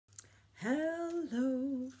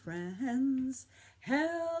Hello, friends.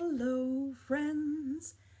 Hello,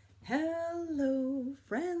 friends. Hello,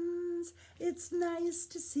 friends. It's nice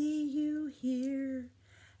to see you here.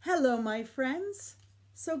 Hello, my friends.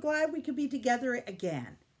 So glad we could be together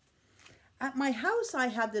again. At my house, I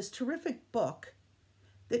have this terrific book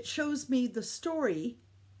that shows me the story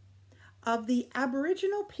of the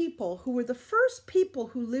Aboriginal people who were the first people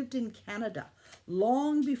who lived in Canada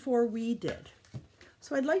long before we did.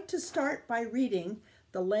 So I'd like to start by reading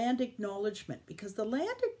the Land Acknowledgement, because the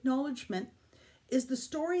Land Acknowledgement is the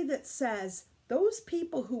story that says those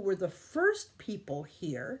people who were the first people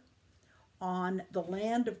here on the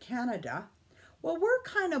land of Canada, well, we're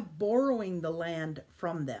kind of borrowing the land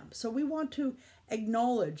from them. So we want to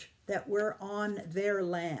acknowledge that we're on their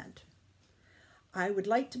land. I would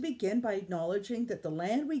like to begin by acknowledging that the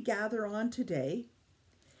land we gather on today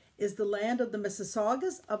is the land of the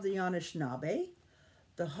Mississaugas of the Anishinaabe,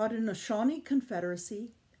 the Haudenosaunee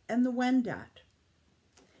Confederacy, and the Wendat.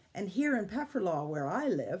 And here in Pefferlaw, where I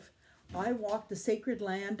live, I walk the sacred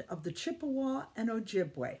land of the Chippewa and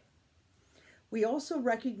Ojibwe. We also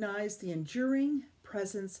recognize the enduring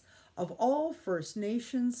presence of all First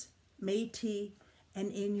Nations, Métis,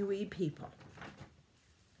 and Inuit people.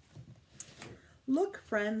 Look,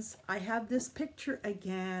 friends, I have this picture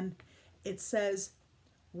again. It says,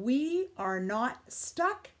 "We are not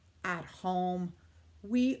stuck at home.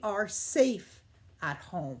 We are safe at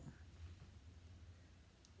home."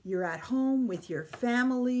 You're at home with your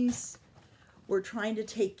families. We're trying to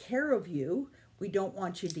take care of you. We don't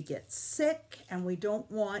want you to get sick, and we don't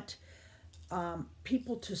want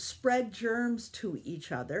people to spread germs to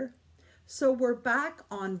each other. So we're back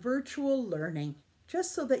on virtual learning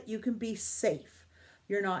just so that you can be safe.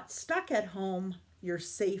 You're not stuck at home. You're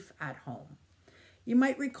safe at home. You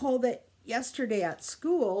might recall that yesterday at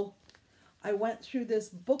school, I went through this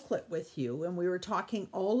booklet with you, and we were talking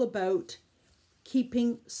all about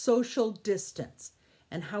keeping social distance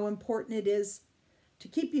and how important it is to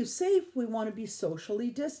keep you safe. We want to be socially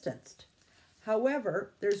distanced.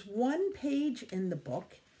 However, there's one page in the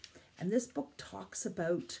book, and this book talks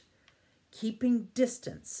about keeping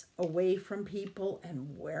distance away from people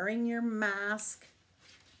and wearing your mask.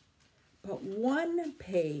 But one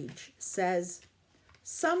page says,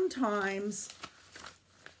 sometimes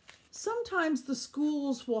the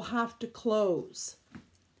schools will have to close.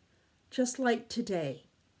 Just like today,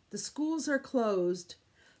 the schools are closed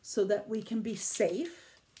so that we can be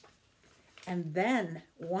safe. And then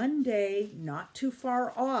one day, not too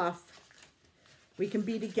far off, we can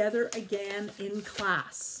be together again in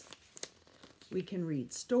class. We can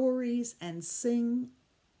read stories and sing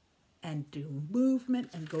and do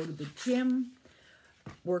movement and go to the gym,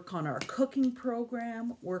 work on our cooking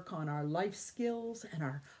program, work on our life skills and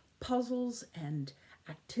our puzzles and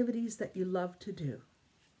activities that you love to do.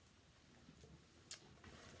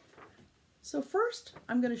 So first,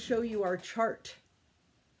 I'm going to show you our chart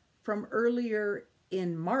from earlier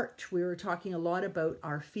in March. We were talking a lot about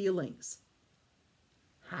our feelings.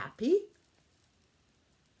 Happy,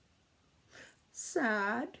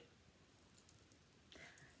 sad,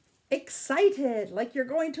 excited, like you're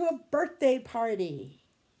going to a birthday party.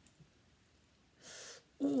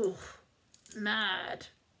 Ooh, mad,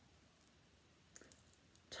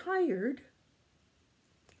 tired,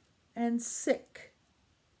 and sick.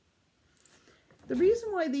 The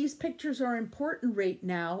reason why these pictures are important right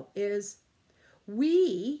now is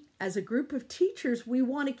we, as a group of teachers, we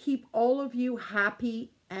want to keep all of you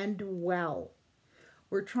happy and well.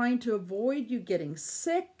 We're trying to avoid you getting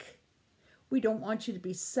sick. We don't want you to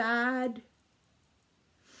be sad.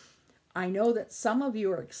 I know that some of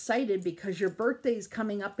you are excited because your birthday is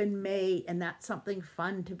coming up in May, and that's something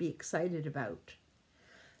fun to be excited about.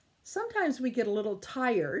 Sometimes we get a little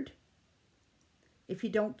tired if you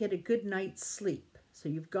don't get a good night's sleep. So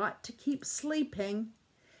you've got to keep sleeping,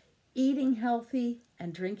 eating healthy,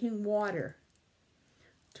 and drinking water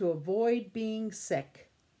to avoid being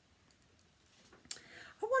sick.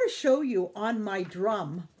 I want to show you on my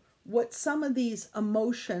drum what some of these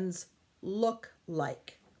emotions look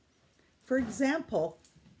like. For example,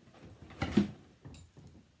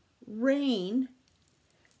 rain.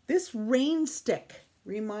 This rain stick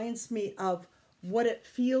reminds me of what it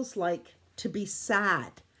feels like to be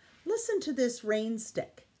sad. Listen to this rain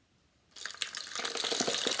stick.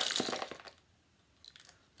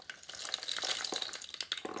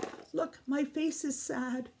 Look, my face is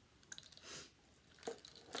sad.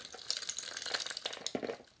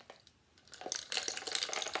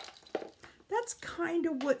 That's kind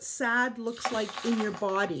of what sad looks like in your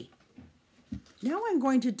body. Now I'm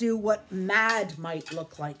going to do what mad might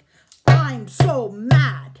look like. I'm so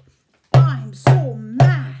mad.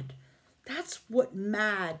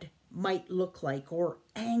 mad might look like, or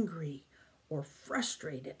angry, or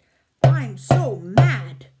frustrated. I'm so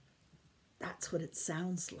mad. That's what it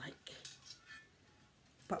sounds like.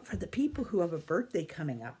 But for the people who have a birthday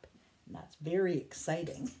coming up, and that's very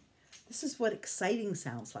exciting, this is what exciting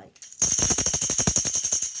sounds like.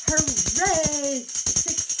 Hooray! It's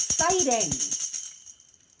exciting!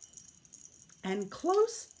 And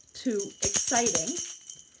close to exciting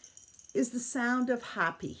is the sound of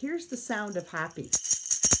happy. Here's the sound of happy.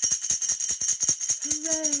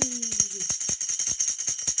 Hooray!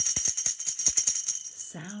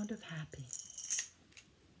 Sound of happy.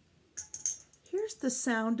 Here's the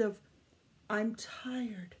sound of I'm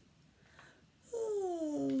tired.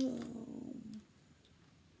 Oh.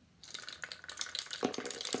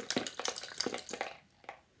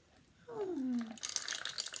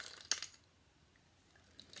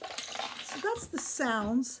 So that's the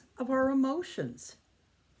sounds of our emotions.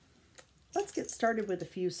 Let's get started with a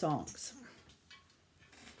few songs.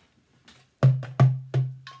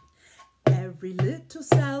 Every little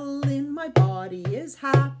cell in my body is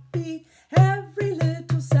happy. Every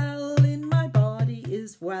little cell in my body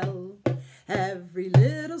is well. Every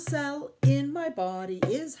little cell in my body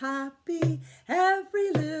is happy.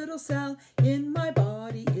 Every little cell in my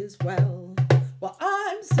body is well. Well,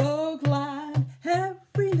 I'm so glad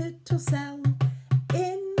every little cell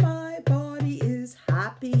in my body is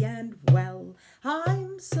happy and well.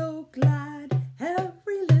 I'm so glad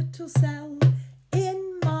every little cell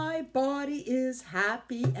in my body is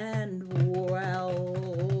happy and well.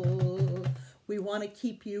 We want to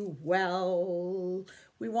keep you well.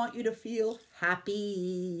 We want you to feel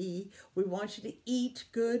happy. We want you to eat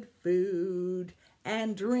good food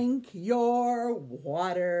and drink your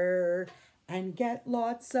water and get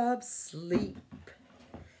lots of sleep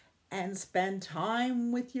and spend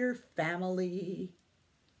time with your family.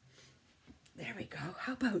 There we go.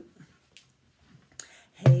 How about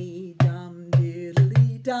hey dum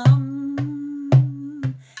diddly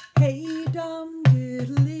dum, hey dum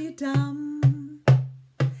diddly dum,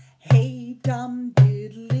 hey dum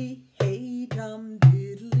diddly, hey dum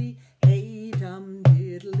diddly, hey dum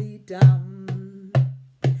diddly dum,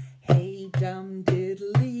 hey dum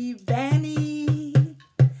diddly Vanny,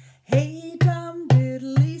 hey dum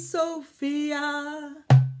diddly Sophia,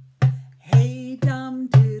 hey dum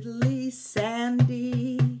diddly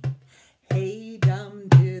Sandy, hey dum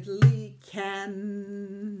diddly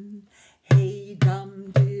Ken, hey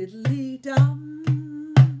dum diddly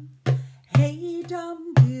dum, hey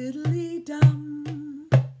dum diddly dum,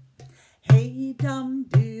 hey dum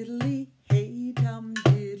diddly, hey dum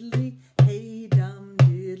diddly, hey dum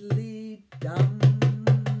diddly dum.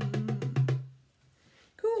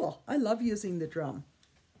 Cool. I love using the drum.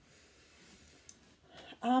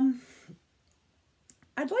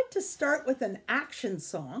 I'd like to start with an action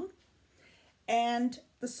song. And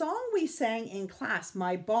the song we sang in class,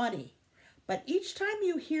 My Bonnie. But each time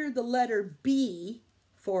you hear the letter B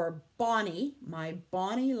for Bonnie, my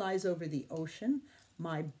Bonnie lies over the ocean.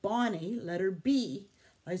 My Bonnie, letter B,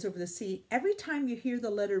 lies over the sea. Every time you hear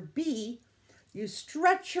the letter B, you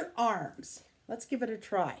stretch your arms. Let's give it a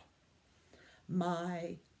try.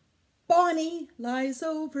 My Bonnie lies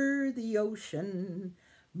over the ocean.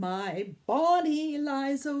 My Bonnie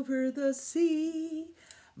lies over the sea.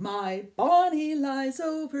 My Bonnie lies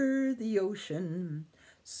over the ocean.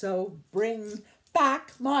 So bring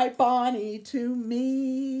back my Bonnie to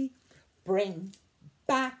me. Bring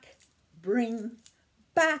back, bring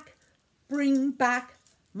back, bring back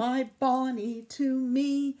my Bonnie to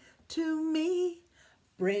me, to me.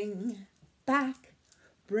 Bring back,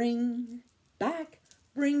 bring back,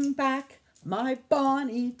 bring back my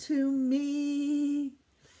Bonnie to me.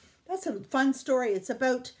 That's a fun story. It's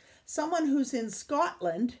about someone who's in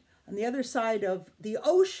Scotland on the other side of the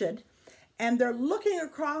ocean, and they're looking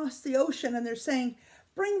across the ocean and they're saying,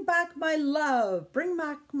 bring back my love, bring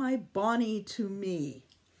back my Bonnie to me.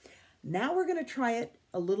 Now we're going to try it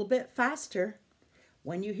a little bit faster.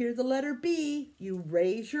 When you hear the letter B, you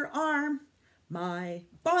raise your arm. My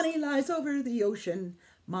Bonnie lies over the ocean.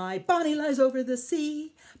 My Bonnie lies over the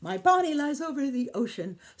sea. My Bonnie lies over the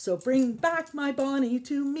ocean. So bring back my Bonnie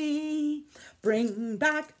to me. Bring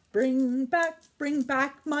back, bring back, bring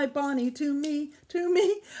back my Bonnie to me, to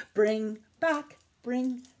me. Bring back,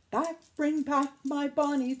 bring back, bring back my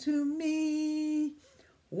Bonnie to me.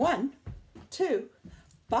 1, 2,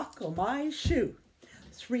 buckle my shoe.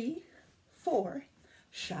 3, 4,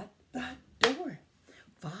 shut the door.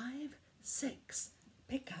 5, 6,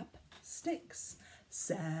 pick up sticks.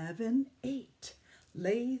 7, 8,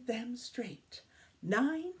 lay them straight.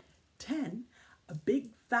 9, 10, a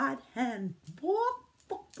big fat hen.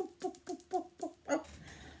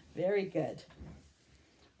 Very good.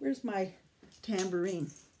 Where's my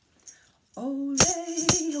tambourine? Ole,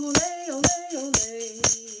 ole, ole, ole.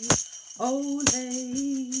 Ole,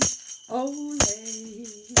 ole.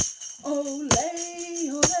 Ole,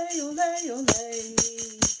 ole, ole, ole.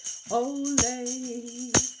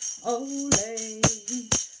 Ole, ole.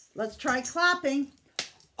 Let's try clapping.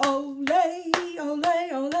 Ole,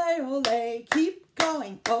 ole, ole, ole. Keep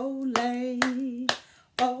going. Ole,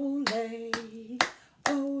 ole,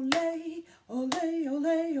 ole, ole,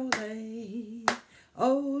 ole, ole.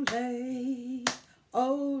 Ole,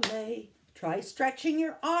 ole. Try stretching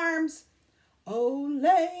your arms.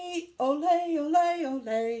 Ole, ole, ole,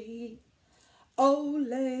 ole.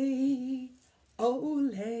 Ole,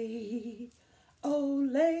 ole.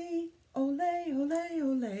 Ole, ole, ole,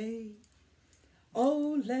 ole.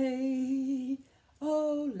 Ole,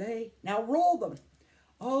 ole. Now roll them.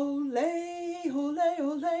 Ole, ole,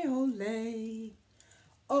 ole, ole.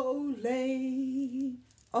 Ole,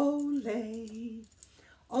 ole.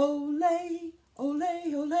 Ole, ole,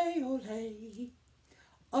 ole, ole.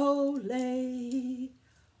 Ole,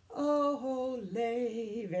 ole.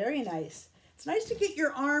 Very nice. It's nice to get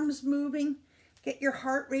your arms moving, get your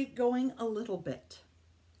heart rate going a little bit.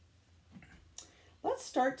 Let's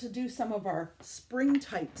start to do some of our spring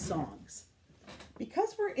type songs.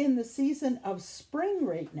 Because we're in the season of spring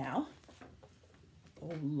right now.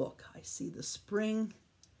 Oh, look, I see the spring.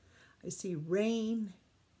 I see rain,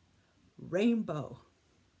 rainbow,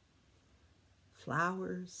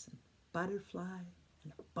 flowers, and butterfly,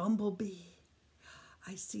 and a bumblebee.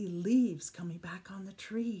 I see leaves coming back on the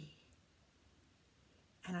tree.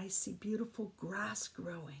 And I see beautiful grass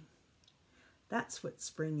growing. That's what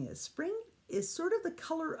spring is. Spring is sort of the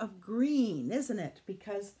color of green, isn't it?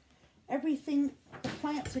 Because everything, the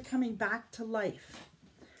plants are coming back to life.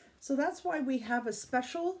 So that's why we have a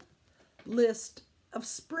special list of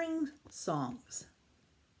spring songs.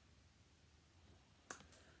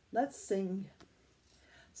 Let's sing.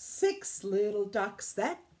 6 little ducks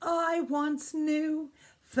that I once knew,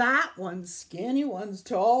 fat ones, skinny ones,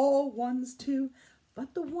 tall ones too.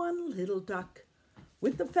 But the one little duck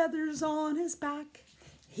with the feathers on his back,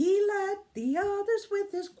 he led the others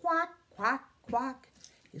with his quack, quack, quack,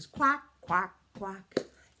 his quack, quack, quack,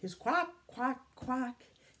 his quack, quack, quack.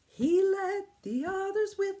 He led the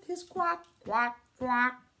others with his quack, quack,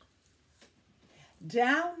 quack.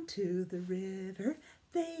 Down to the river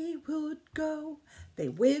they would go. They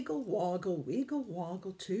wiggle, woggle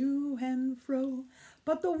to and fro.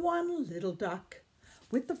 But the one little duck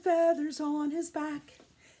with the feathers on his back,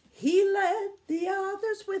 he led the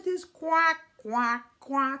others with his quack, quack,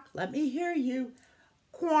 quack. Let me hear you.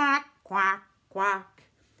 Quack, quack, quack.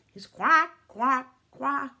 His quack, quack,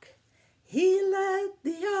 quack. He led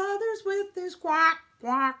the others with his quack,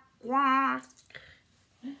 quack, quack.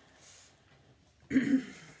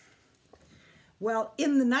 Well,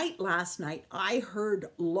 in the night last night, I heard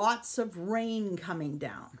lots of rain coming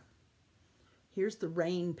down. Here's the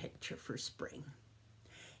rain picture for spring.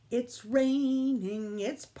 It's raining,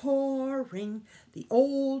 it's pouring, the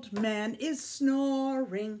old man is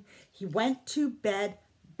snoring. He went to bed,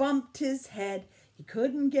 bumped his head, he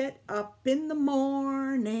couldn't get up in the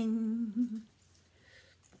morning.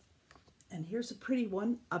 And here's a pretty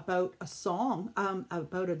one about a song,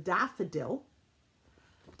 about a daffodil.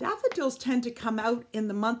 Daffodils tend to come out in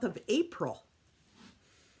the month of April.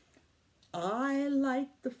 I like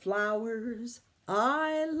the flowers,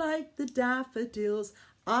 I like the daffodils,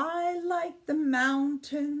 I like the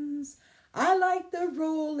mountains, I like the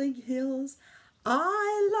rolling hills,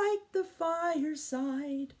 I like the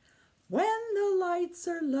fireside when the lights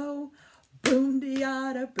are low.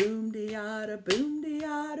 Boom-de-yada, boom-de-yada,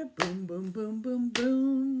 boom-de-yada, boom, boom, boom, boom,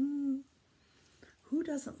 boom. Who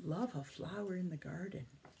doesn't love a flower in the garden?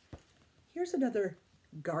 Here's another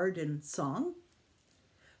garden song.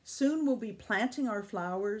 Soon we'll be planting our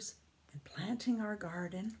flowers and planting our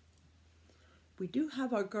garden. We do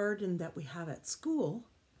have our garden that we have at school,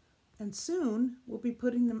 and soon we'll be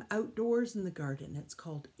putting them outdoors in the garden. It's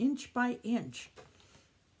called Inch by Inch.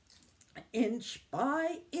 Inch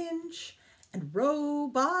by inch and row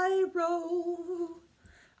by row,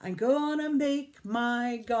 I'm gonna make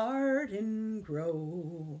my garden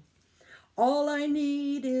grow. All I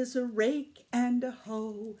need is a rake and a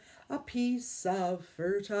hoe, a piece of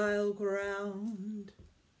fertile ground.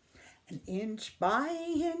 And inch by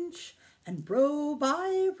inch and row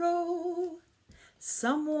by row,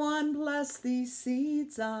 someone bless these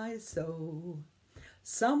seeds I sow.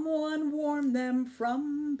 Someone warm them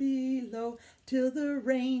from below till the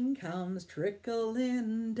rain comes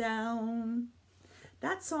trickling down.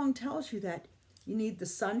 That song tells you that you need the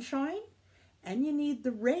sunshine and you need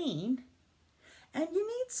the rain, and you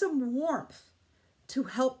need some warmth to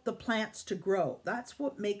help the plants to grow. That's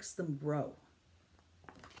what makes them grow.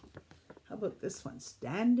 How about this one?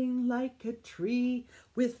 Standing like a tree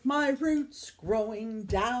with my roots growing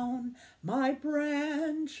down, my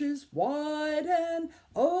branches wide and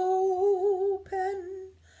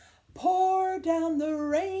open. Pour down the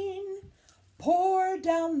rain, pour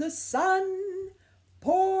down the sun,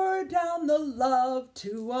 pour down the love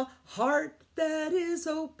to a heart that is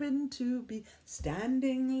open to be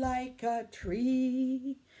standing like a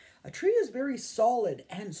tree. A tree is very solid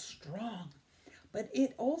and strong, but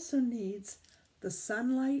it also needs the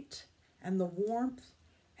sunlight and the warmth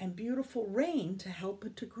and beautiful rain to help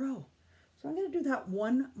it to grow. So I'm going to do that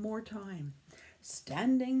one more time.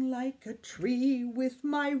 Standing like a tree with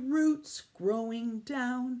my roots growing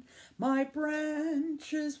down, my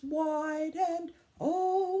branches wide and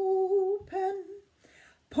open.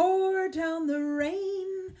 Pour down the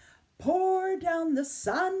rain, pour down the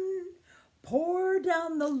sun, pour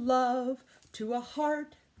down the love to a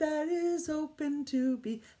heart that is open to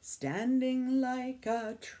be standing like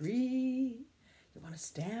a tree. You want to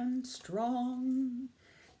stand strong.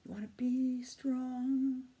 You want to be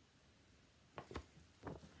strong.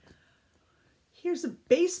 Here's a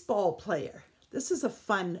baseball player. This is a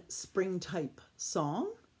fun spring type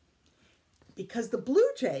song because the Blue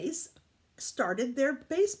Jays started their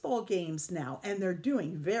baseball games now, and they're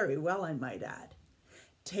doing very well, I might add.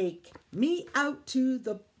 Take me out to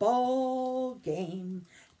the ball game.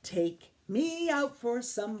 Take me out for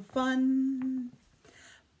some fun.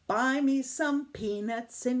 Buy me some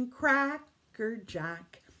peanuts and Cracker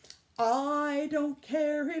Jack. I don't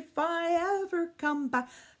care if I ever come back.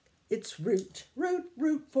 It's root, root,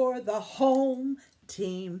 root for the home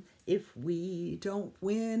team. If we don't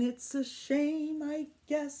win, it's a shame, I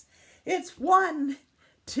guess. It's 1,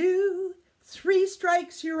 2, 3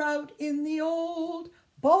 strikes, you're out in the old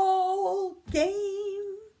ball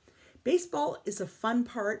game. Baseball is a fun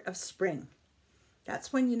part of spring.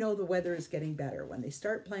 That's when you know the weather is getting better, when they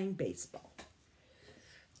start playing baseball.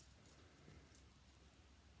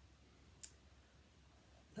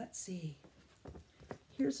 Let's see.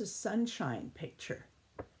 Here's a sunshine picture.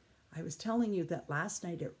 I was telling you that last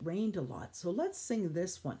night it rained a lot, so let's sing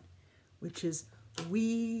this one, which is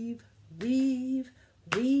weave, weave,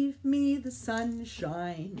 weave me the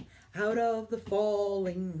sunshine out of the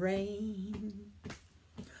falling rain.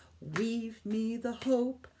 Weave me the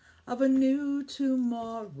hope of a new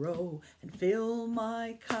tomorrow and fill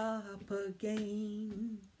my cup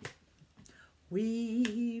again.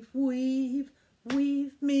 Weave, weave,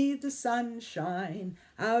 weave me the sunshine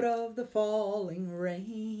out of the falling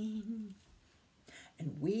rain.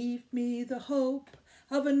 And weave me the hope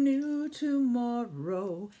of a new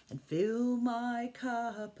tomorrow and fill my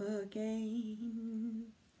cup again.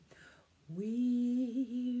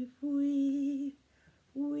 Weave, weave,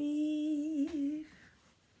 weave.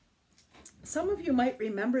 Some of you might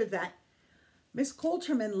remember that Miss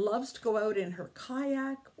Coulterman loves to go out in her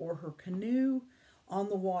kayak or her canoe on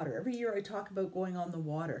the water. Every year I talk about going on the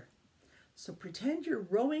water. So pretend you're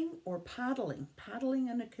rowing or paddling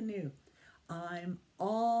in a canoe. I'm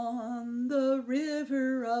on the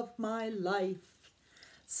river of my life,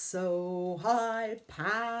 so I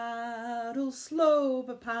paddle slow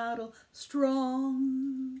but paddle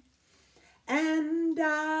strong. And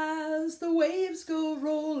as the waves go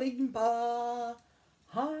rolling by,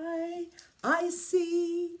 I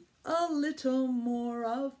see a little more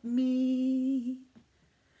of me.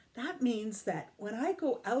 That means that when I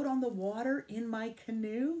go out on the water in my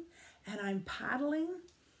canoe and I'm paddling,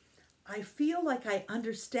 I feel like I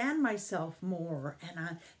understand myself more,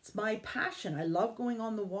 and it's my passion. I love going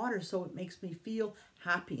on the water, so it makes me feel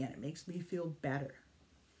happy and it makes me feel better.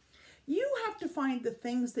 You have to find the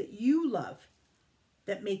things that you love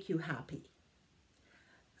that make you happy.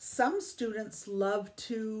 Some students love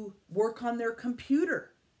to work on their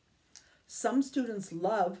computer. Some students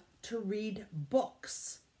love to read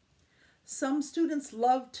books. Some students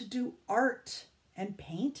love to do art and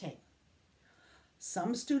painting.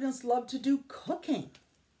 Some students love to do cooking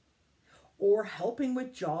or helping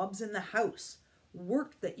with jobs in the house,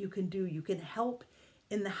 work that you can do. You can help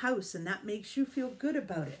in the house and that makes you feel good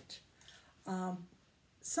about it.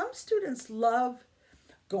 Some students love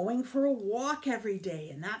going for a walk every day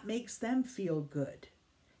and that makes them feel good.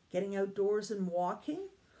 Getting outdoors and walking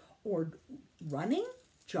or running,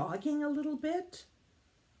 jogging a little bit.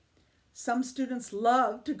 Some students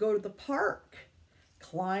love to go to the park,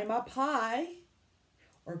 climb up high,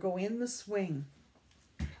 or go in the swing.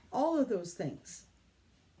 All of those things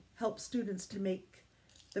help students to make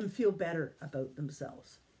them feel better about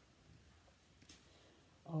themselves.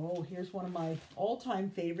 Oh, here's one of my all-time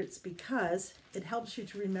favorites because it helps you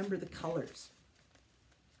to remember the colors.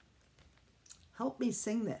 Help me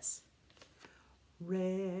sing this.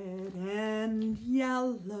 Red and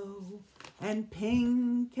yellow and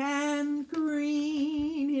pink and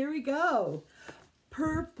green. Here we go.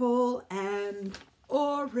 Purple and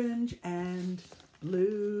orange and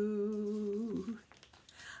blue.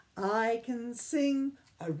 I can sing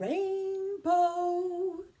a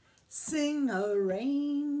rainbow, sing a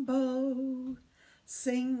rainbow,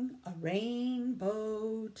 sing a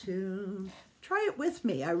rainbow tune. Try it with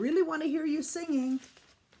me. I really want to hear you singing.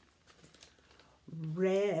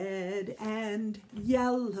 Red and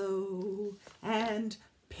yellow and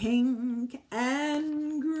pink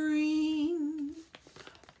and green,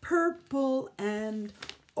 purple and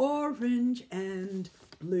orange and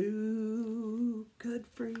blue. Good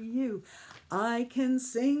for you. I can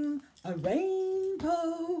sing a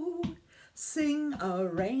rainbow, sing a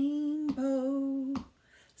rainbow,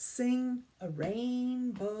 sing a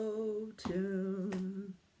rainbow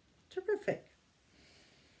tune. Terrific.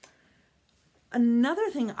 Another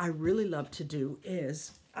thing I really love to do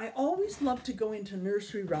is I always love to go into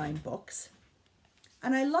nursery rhyme books,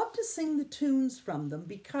 and I love to sing the tunes from them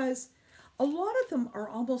because a lot of them are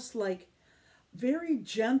almost like very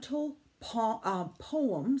gentle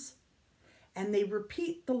poems, and they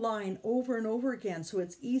repeat the line over and over again, so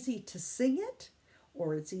it's easy to sing it,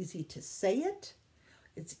 or it's easy to say it.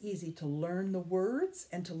 It's easy to learn the words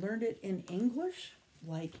and to learn it in English,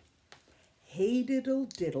 like hey diddle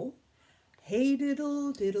diddle. Hey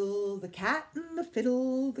diddle diddle, the cat and the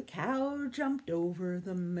fiddle, the cow jumped over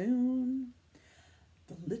the moon.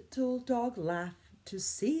 The little dog laughed to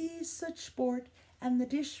see such sport, and the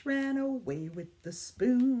dish ran away with the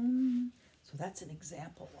spoon. So that's an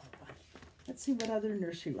example of one. Let's see what other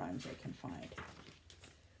nursery rhymes I can find.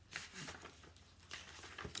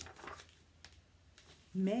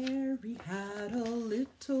 Mary had a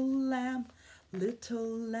little lamb,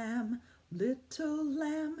 little lamb, little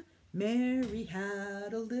lamb. Mary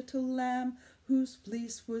had a little lamb whose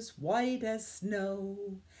fleece was white as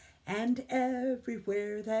snow. And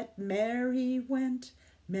everywhere that Mary went,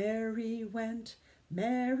 Mary went,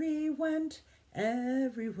 Mary went.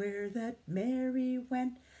 Everywhere that Mary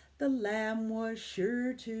went, the lamb was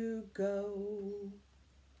sure to go.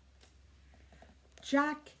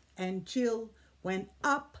 Jack and Jill went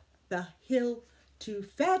up the hill to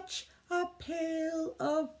fetch a pail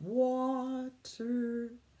of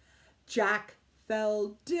water. Jack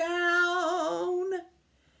fell down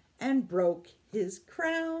and broke his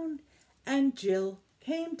crown, and Jill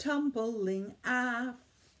came tumbling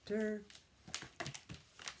after.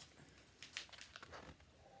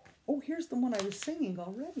 Oh, here's the one I was singing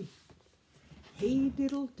already. Hey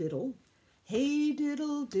diddle diddle, hey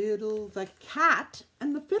diddle diddle, the cat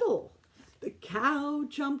and the fiddle. The cow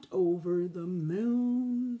jumped over the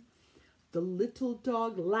moon. The little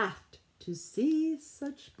dog laughed to see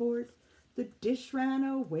such sport. The dish ran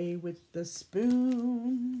away with the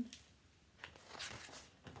spoon.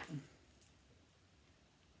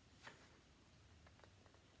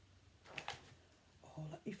 Oh,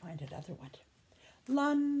 let me find another one.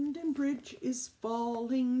 London Bridge is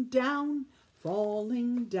falling down,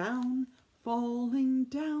 falling down, falling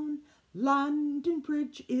down. London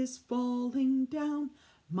Bridge is falling down,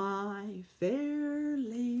 my fair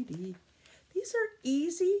lady. These are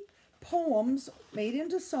easy poems made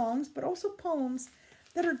into songs, but also poems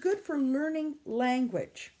that are good for learning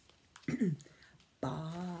language.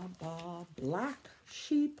 Ba, ba, black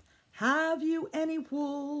sheep, have you any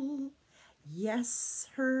wool? Yes,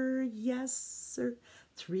 sir,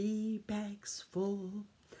 3 bags full.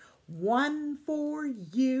 1 for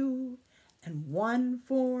you and 1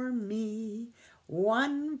 for me.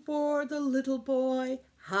 1 for the little boy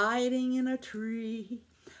hiding in a tree.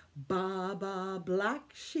 Ba, ba,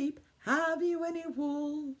 black sheep, have you any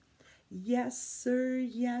wool? Yes,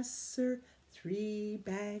 sir, 3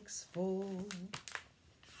 bags full.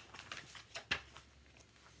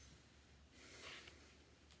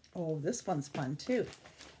 Oh, this one's fun too.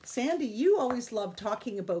 Sandy, you always love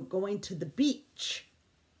talking about going to the beach.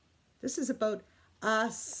 This is about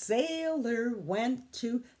a sailor went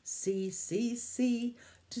to sea,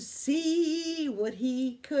 to see what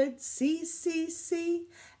he could see.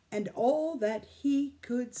 And all that he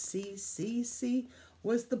could see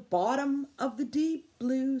was the bottom of the deep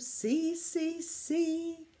blue sea.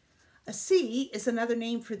 A sea is another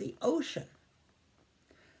name for the ocean.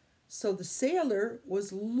 So the sailor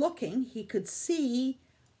was looking, he could see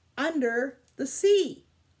under the sea.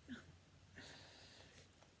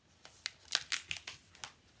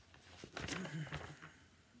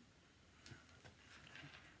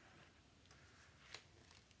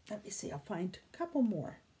 Let me see, I'll find a couple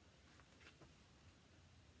more.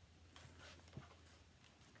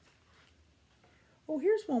 Oh,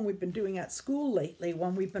 here's one we've been doing at school lately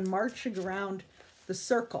when we've been marching around the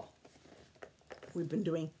circle. We've been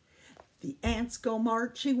doing, the ants go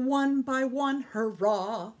marching one by one,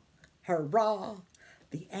 hurrah, hurrah.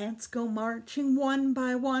 The ants go marching one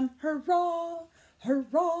by one, hurrah,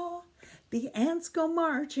 hurrah. The ants go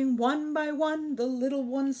marching one by one, the little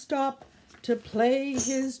one stopped to play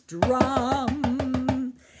his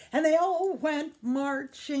drum. And they all went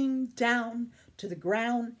marching down to the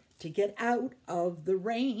ground to get out of the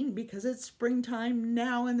rain, because it's springtime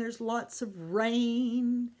now and there's lots of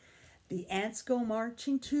rain. The ants go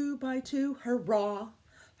marching two by two, hurrah,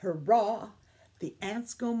 hurrah. The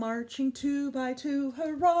ants go marching two by two,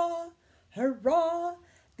 hurrah, hurrah.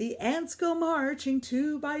 The ants go marching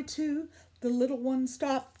two by two. The little one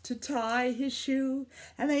stopped to tie his shoe,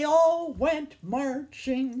 and they all went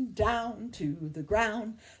marching down to the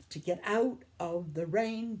ground to get out of the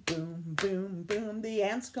rain. Boom, boom, boom. The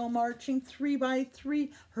ants go marching three by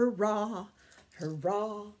three, hurrah,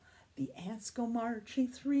 hurrah. The ants go marching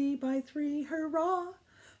three by three, hurrah,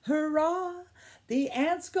 hurrah. The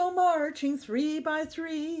ants go marching three by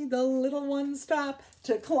three. The little one stopped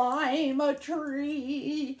to climb a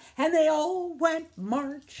tree, and they all went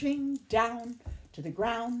marching down to the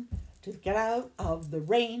ground to get out of the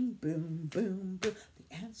rain. Boom, boom, boom.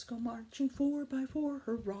 The ants go marching four by four,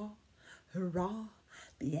 hurrah, hurrah.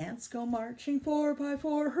 The ants go marching four by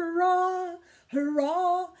four, hurrah,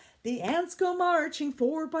 hurrah. The ants go marching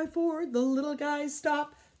four by four. The little guys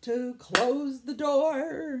stop to close the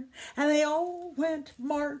door, and they all went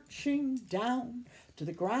marching down to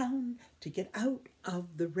the ground to get out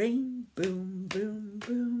of the rain. Boom, boom,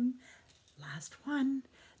 boom. Last one.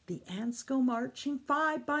 The ants go marching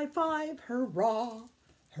five by five, hurrah,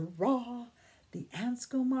 hurrah. The ants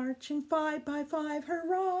go marching five by five,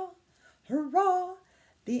 hurrah, hurrah.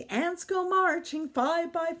 The ants go marching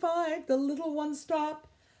five by five. The little one stopped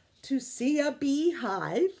to see a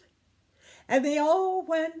beehive, and they all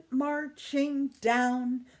went marching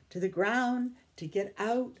down to the ground to get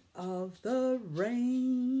out of the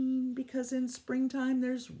rain, because in springtime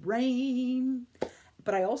there's rain.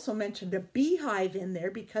 But I also mentioned a beehive in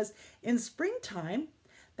there because in springtime,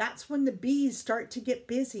 that's when the bees start to get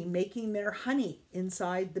busy making their honey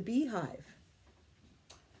inside the beehive.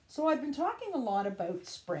 So I've been talking a lot about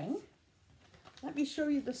spring. Let me show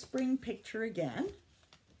you the spring picture again.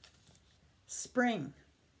 Spring.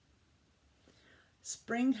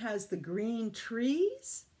 Spring has the green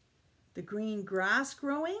trees, the green grass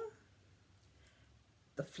growing,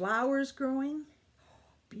 the flowers growing,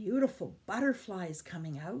 beautiful butterflies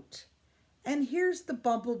coming out. And here's the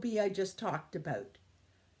bumblebee I just talked about.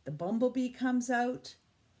 The bumblebee comes out.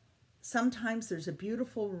 Sometimes there's a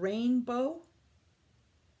beautiful rainbow.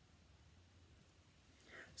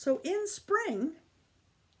 So in spring,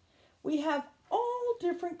 we have all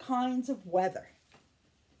different kinds of weather.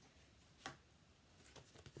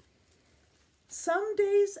 Some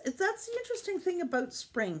days, that's the interesting thing about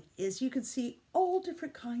spring, is you can see all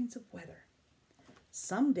different kinds of weather.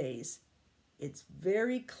 Some days it's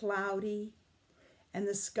very cloudy and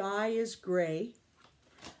the sky is gray.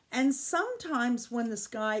 And sometimes when the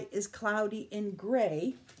sky is cloudy and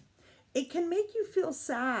gray, it can make you feel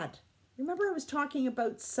sad. Remember I was talking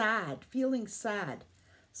about sad, feeling sad.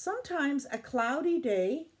 Sometimes a cloudy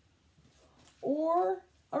day or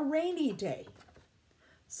a rainy day.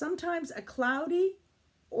 Sometimes a cloudy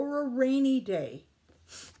or a rainy day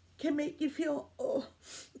can make you feel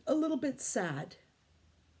a little bit sad.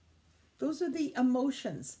 Those are the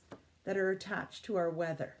emotions that are attached to our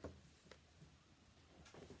weather.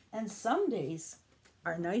 And some days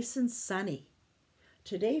are nice and sunny.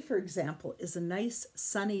 Today, for example, is a nice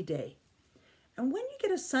sunny day. And when you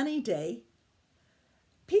get a sunny day,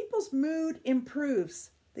 people's mood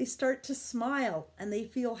improves. They start to smile and they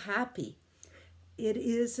feel happy. It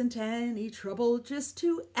isn't any trouble just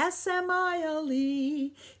to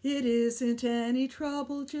S-M-I-L-E. It isn't any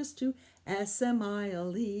trouble just to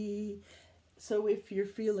S-M-I-L-E. So if you're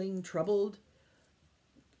feeling troubled,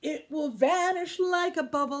 it will vanish like a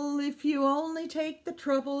bubble if you only take the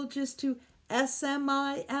trouble just to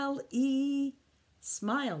S-M-I-L-E.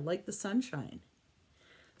 Smile like the sunshine.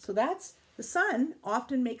 So that's, the sun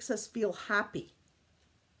often makes us feel happy.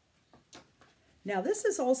 Now this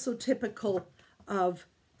is also typical of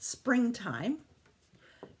springtime.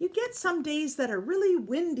 You get some days that are really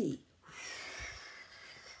windy,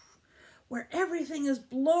 where everything is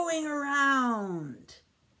blowing around.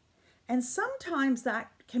 And sometimes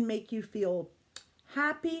that can make you feel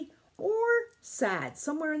happy or sad,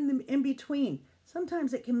 somewhere in between.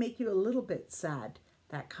 Sometimes it can make you a little bit sad,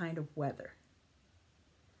 that kind of weather.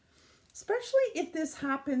 Especially if this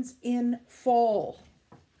happens in fall.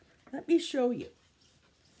 Let me show you.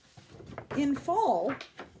 In fall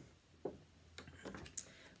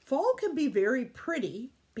can be very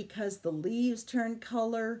pretty because the leaves turn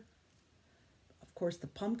color. Of course, the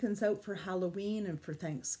pumpkin's out for Halloween and for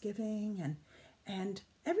Thanksgiving, and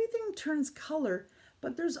everything turns color,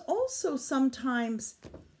 but there's also sometimes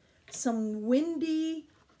some windy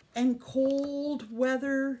and cold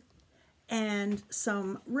weather and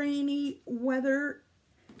some rainy weather,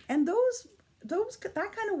 and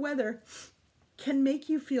that kind of weather can make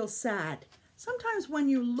you feel sad. Sometimes when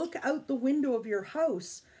you look out the window of your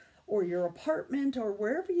house or your apartment or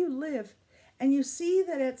wherever you live and you see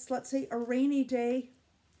that it's, let's say, a rainy day,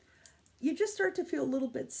 you just start to feel a little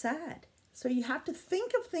bit sad. So you have to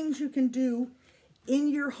think of things you can do in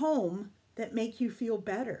your home that make you feel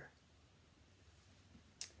better.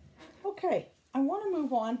 Okay, I want to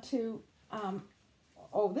move on to, I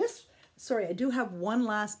do have one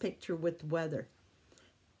last picture with weather.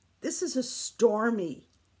 This is a stormy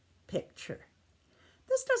picture.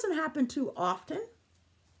 This doesn't happen too often,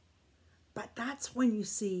 but that's when you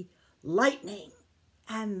see lightning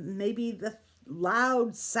and maybe the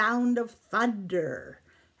loud sound of thunder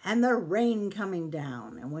and the rain coming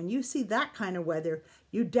down. And when you see that kind of weather,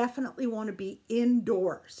 you definitely want to be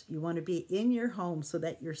indoors. You want to be in your home so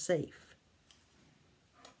that you're safe.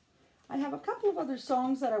 I have a couple of other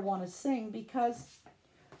songs that I want to sing because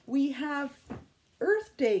we have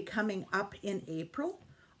Earth Day coming up in April,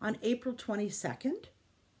 on April 22nd.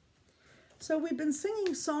 So we've been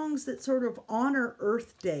singing songs that sort of honor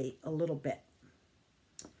Earth Day a little bit.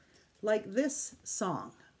 Like this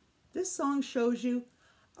song. This song shows you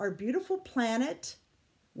our beautiful planet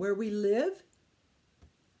where we live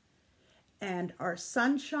and our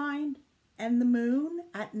sunshine and the moon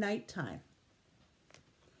at nighttime.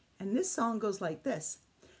 And this song goes like this.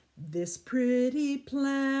 This pretty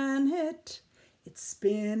planet, it's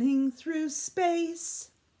spinning through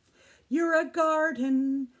space. You're a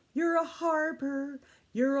garden, you're a harbor,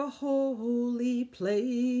 you're a holy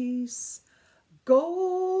place.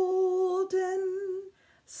 Golden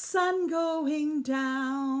sun going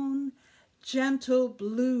down, gentle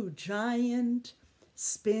blue giant,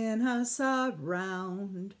 spin us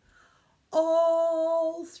around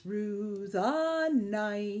all through the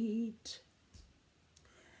night.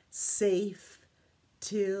 Safe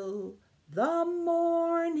till the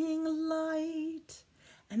morning light.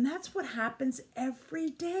 And that's what happens every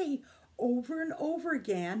day, over and over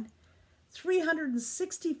again.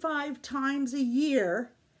 365 times a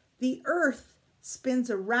year, the earth spins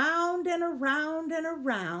around and around and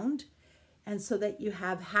around. And so that you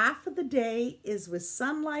have half of the day is with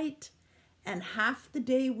sunlight and half the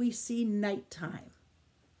day we see nighttime.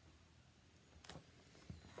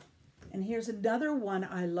 And here's another one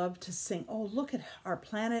I love to sing. Oh, look at our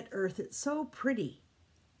planet Earth. It's so pretty.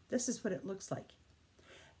 This is what it looks like.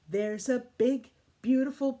 There's a big,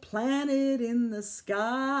 beautiful planet in the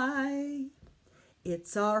sky.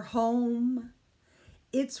 It's our home.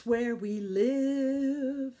 It's where we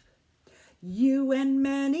live. You and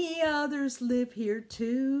many others live here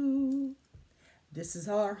too. This is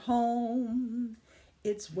our home.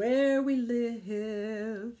 It's where we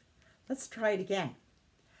live. Let's try it again.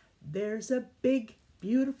 There's a big,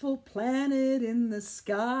 beautiful planet in the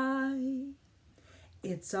sky.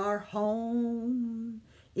 It's our home.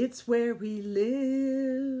 It's where we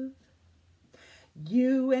live.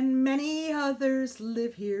 You and many others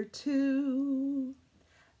live here too.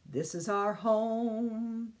 This is our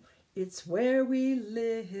home. It's where we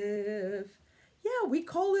live. Yeah, we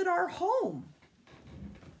call it our home.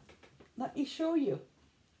 Let me show you.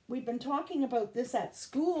 We've been talking about this at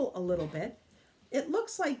school a little bit. It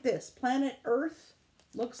looks like this. Planet Earth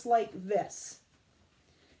looks like this.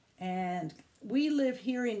 And we live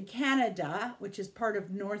here in Canada, which is part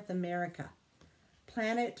of North America.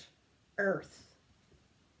 Planet Earth.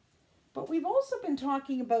 But we've also been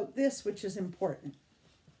talking about this, which is important.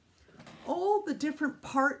 All the different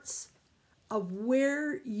parts of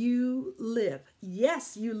where you live.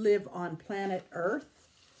 Yes, you live on planet Earth.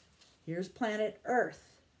 Here's planet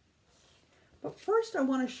Earth. But first I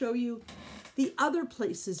want to show you the other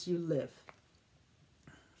places you live.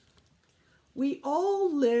 We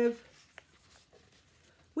all live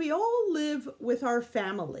with our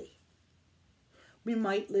family. We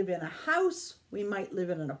might live in a house, we might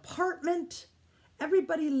live in an apartment.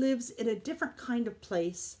 Everybody lives in a different kind of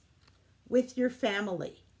place with your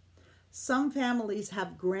family. Some families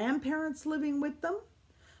have grandparents living with them.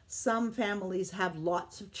 Some families have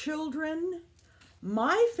lots of children.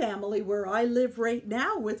 My family, where I live right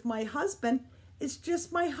now with my husband, it's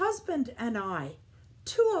just my husband and I,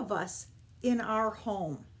 two of us in our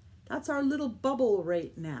home. That's our little bubble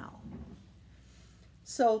right now.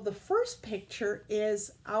 So the first picture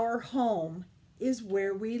is our home is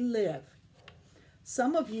where we live.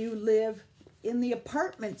 Some of you live in the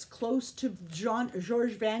apartments close to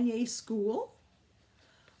Georges Vanier School,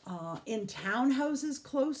 in townhouses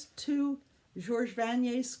close to Georges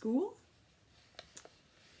Vanier School.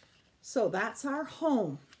 So that's our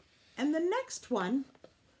home. And the next one,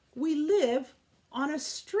 we live on a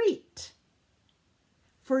street.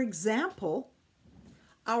 For example,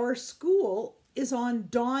 our school is on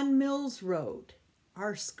Don Mills Road.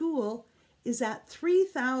 Our school is at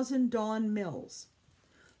 3000 Don Mills.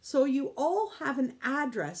 So you all have an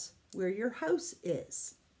address where your house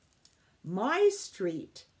is. My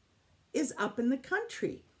street is up in the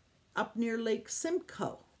country, up near Lake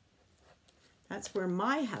Simcoe. That's where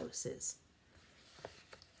my house is.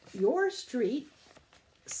 Your street,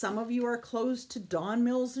 some of you are close to Don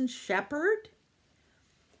Mills and Shepherd.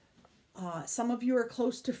 Some of you are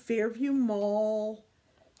close to Fairview Mall,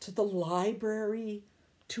 to the library,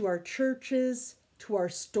 to our churches, to our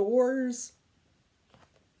stores.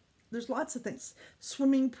 There's lots of things.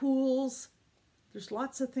 Swimming pools. There's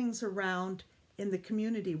lots of things around in the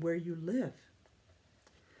community where you live.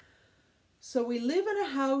 So we live in a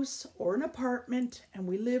house or an apartment, and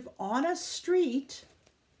we live on a street,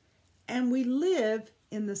 and we live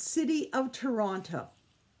in the city of Toronto.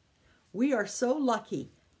 We are so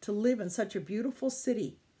lucky to live in such a beautiful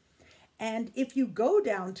city. And if you go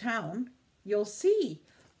downtown, you'll see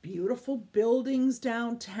beautiful buildings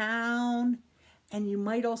downtown, and you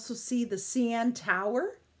might also see the CN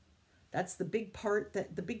Tower. That's the big part,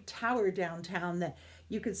 the big tower downtown that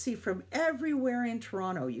you can see from everywhere in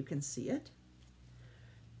Toronto. You can see it.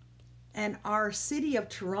 And our city of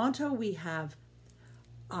Toronto, we have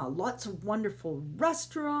lots of wonderful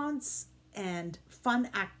restaurants and fun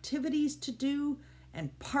activities to do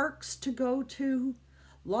and parks to go to.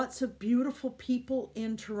 Lots of beautiful people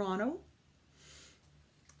in Toronto.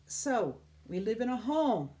 So we live in a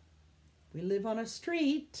home. We live on a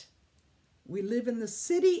street. We live in the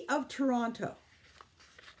city of Toronto.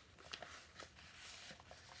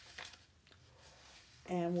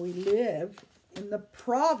 And we live in the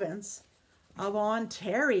province of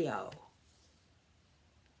Ontario.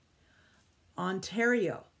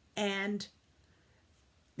 Ontario. And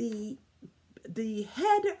the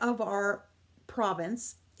head of our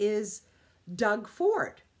province is Doug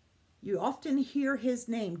Ford. You often hear his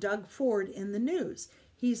name, Doug Ford, in the news.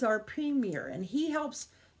 He's our premier, and he helps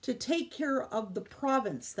to take care of the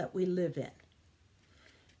province that we live in.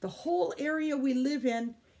 The whole area we live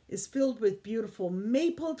in is filled with beautiful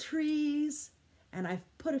maple trees, and I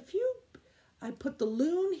put the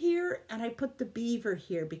loon here and I put the beaver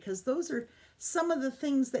here because those are some of the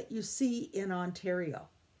things that you see in Ontario.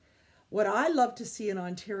 What I love to see in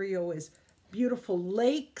Ontario is beautiful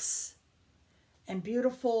lakes and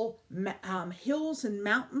beautiful hills and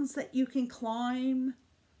mountains that you can climb.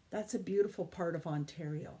 That's a beautiful part of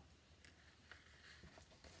Ontario.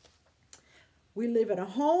 We live in a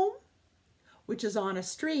home, which is on a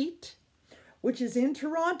street, which is in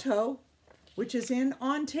Toronto, which is in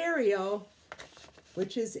Ontario,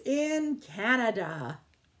 which is in Canada.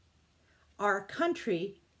 Our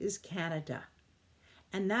country is Canada.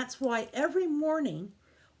 And that's why every morning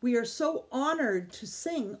we are so honored to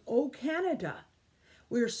sing, "O Canada."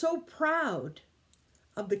 We are so proud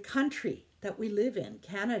of the country that we live in,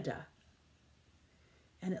 Canada.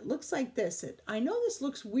 And it looks like this. I know this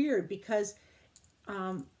looks weird because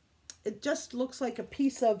it just looks like a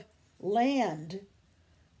piece of land,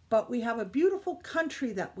 but we have a beautiful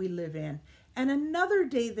country that we live in. And another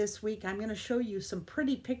day this week, I'm going to show you some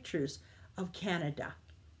pretty pictures of Canada.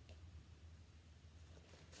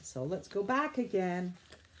 So let's go back again.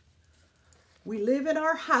 We live in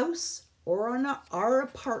our house or on our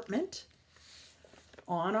apartment,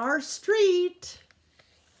 on our street,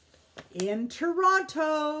 in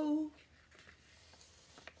Toronto,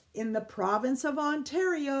 in the province of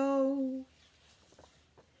Ontario,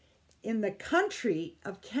 in the country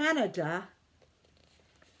of Canada,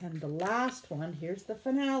 and the last one, here's the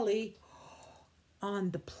finale,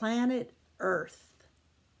 on the planet Earth.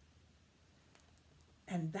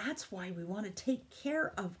 And that's why we want to take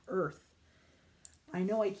care of Earth. I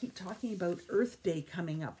know I keep talking about Earth Day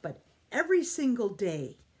coming up, but every single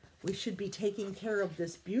day we should be taking care of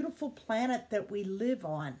this beautiful planet that we live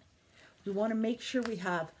on. We want to make sure we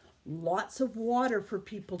have lots of water for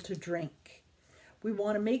people to drink. We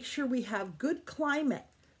want to make sure we have good climate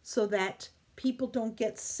so that people don't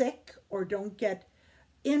get sick or don't get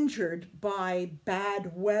injured by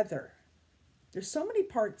bad weather. There's so many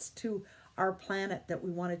parts to our planet that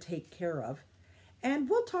we want to take care of. And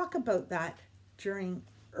we'll talk about that during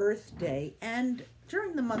Earth Day and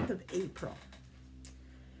during the month of April.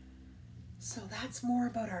 So that's more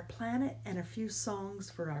about our planet and a few songs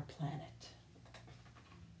for our planet.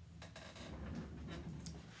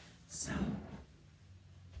 So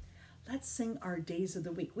let's sing our days of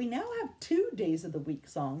the week. We now have 2 days of the week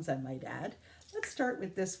songs, I might add. Let's start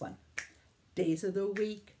with this one. Days of the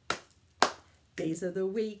week, days of the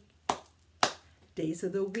week, days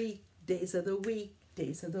of the week, days of the week,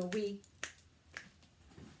 days of the week.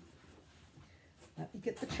 Let me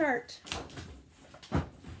get the chart.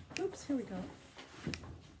 Oops, here we go.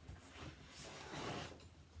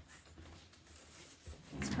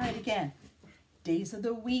 Let's try it again. Days of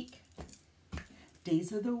the week,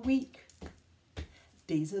 days of the week,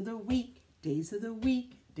 days of the week, days of the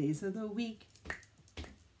week, days of the week.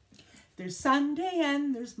 There's Sunday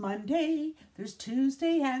and there's Monday, there's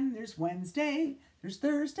Tuesday and there's Wednesday, there's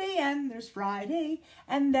Thursday and there's Friday,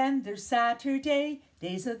 and then there's Saturday.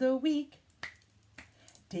 Days of the week,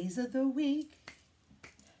 days of the week,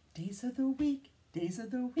 days of the week, days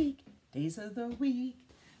of the week, days of the week.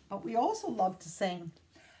 But we also love to sing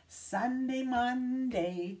Sunday,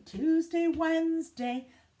 Monday, Tuesday, Wednesday,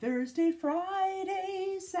 Thursday,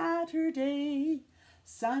 Friday, Saturday.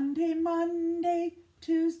 Sunday, Monday,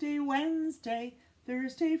 Tuesday, Wednesday,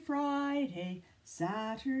 Thursday, Friday,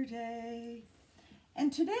 Saturday.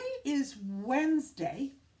 And today is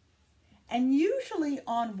Wednesday, and usually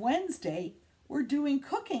on Wednesday, we're doing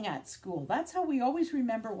cooking at school. That's how we always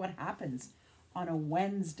remember what happens on a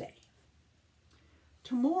Wednesday.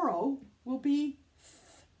 Tomorrow will be,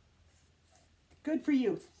 good for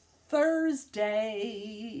you,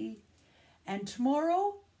 Thursday. And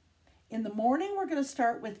tomorrow in the morning, we're going to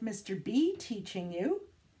start with Mr. B teaching you.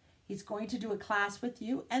 He's going to do a class with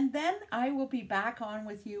you, and then I will be back on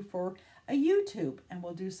with you for a YouTube, and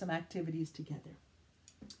we'll do some activities together.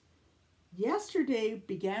 Yesterday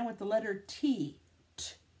began with the letter T.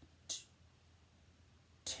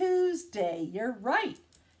 Tuesday. You're right.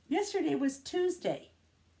 Yesterday was Tuesday.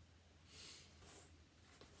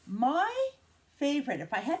 My favorite,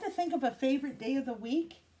 if I had to think of a favorite day of the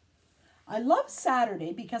week, I love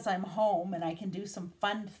Saturday because I'm home and I can do some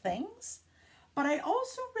fun things. But I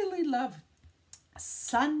also really love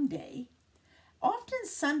Sunday. Often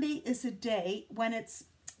Sunday is a day when it's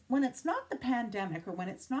not the pandemic or when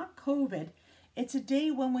it's not COVID, it's a day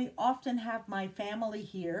when we often have my family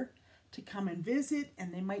here to come and visit,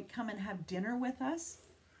 and they might come and have dinner with us.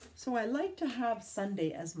 So I like to have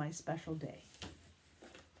Sunday as my special day.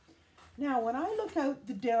 Now, when I look out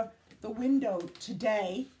the window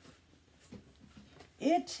today,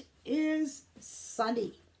 it is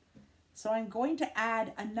sunny. So I'm going to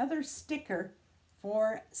add another sticker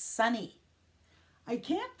for sunny. I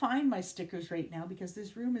can't find my stickers right now because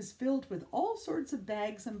this room is filled with all sorts of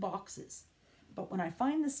bags and boxes. But when I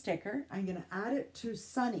find the sticker, I'm going to add it to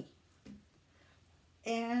sunny.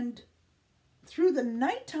 And through the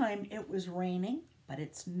nighttime, it was raining, but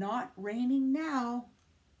it's not raining now.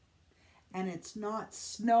 And it's not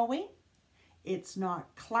snowing, it's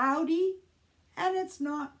not cloudy, and it's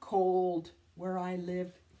not cold where I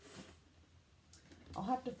live. I'll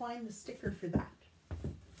have to find the sticker for that.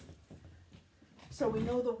 So we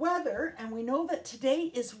know the weather, and we know that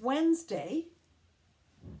today is Wednesday,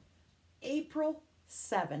 April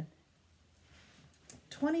 7,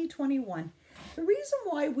 2021. The reason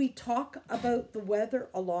why we talk about the weather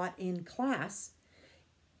a lot in class,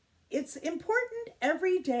 it's important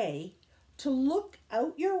every day to look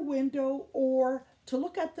out your window or to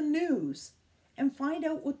look at the news and find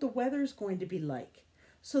out what the weather is going to be like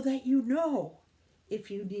so that you know if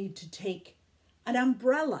you need to take an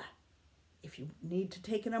umbrella, if you need to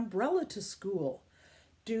take an umbrella to school.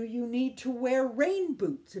 Do you need to wear rain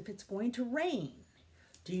boots if it's going to rain?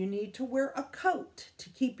 Do you need to wear a coat to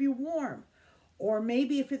keep you warm? Or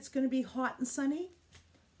maybe if it's going to be hot and sunny,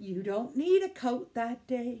 you don't need a coat that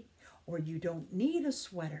day, or you don't need a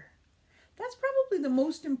sweater. That's probably the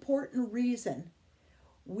most important reason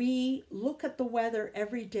we look at the weather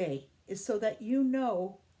every day, is so that you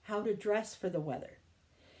know how to dress for the weather.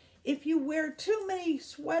 If you wear too many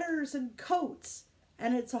sweaters and coats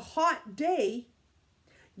and it's a hot day,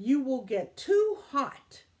 you will get too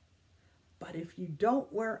hot. But if you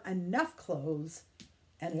don't wear enough clothes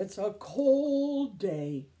and it's a cold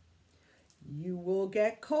day, you will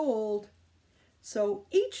get cold. So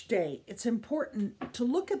each day it's important to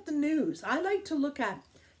look at the news. I like to look at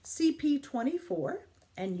CP24,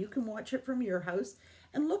 and you can watch it from your house.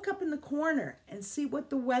 and look up in the corner and see what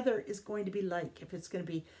the weather is going to be like. If it's going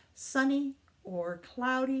to be sunny or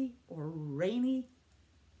cloudy or rainy.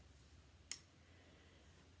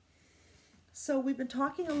 So we've been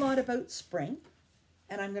talking a lot about spring,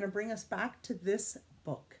 and I'm going to bring us back to this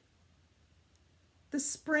book. The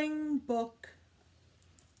Spring Book.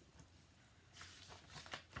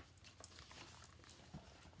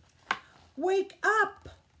 Wake up!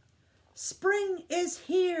 Spring is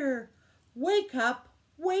here. Wake up,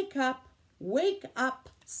 wake up, wake up,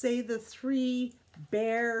 say the three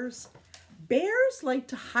bears. Bears like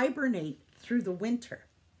to hibernate through the winter.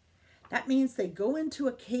 That means they go into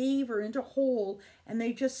a cave or into a hole and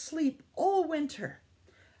they just sleep all winter.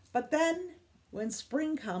 But then when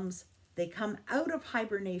spring comes, they come out of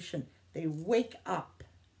hibernation. They wake up.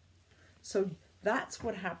 So that's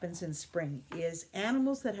what happens in spring, is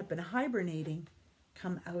animals that have been hibernating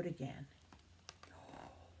come out again.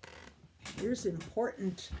 Here's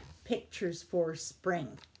important pictures for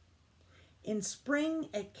spring. In spring,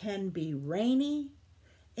 it can be rainy.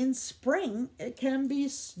 In spring, it can be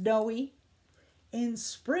snowy. In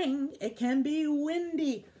spring, it can be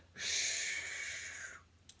windy.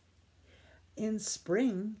 In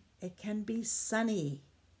spring, it can be sunny.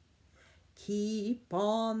 Keep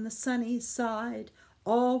on the sunny side,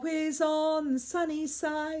 always on the sunny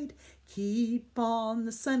side. Keep on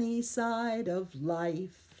the sunny side of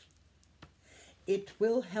life. It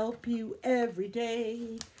will help you every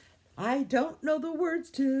day. I don't know the words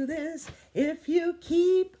to this. If you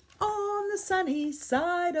keep on the sunny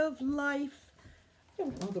side of life. I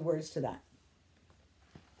don't know the words to that.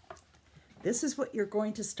 This is what you're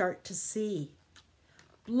going to start to see.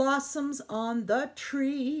 Blossoms on the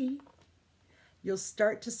tree. You'll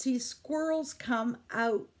start to see squirrels come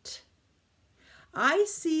out. I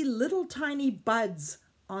see little tiny buds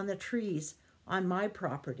on the trees on my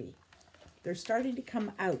property. They're starting to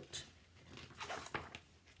come out.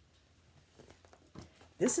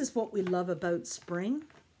 This is what we love about spring.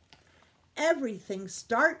 Everything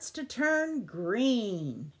starts to turn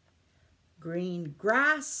green. Green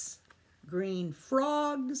grass, green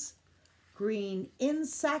frogs, green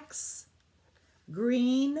insects,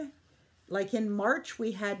 green. Like in March,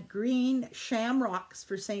 we had green shamrocks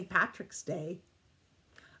for St. Patrick's Day.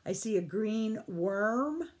 I see a green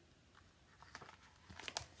worm.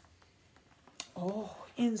 Oh,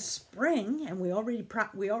 in spring, and we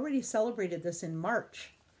already celebrated this in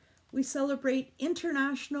March, we celebrate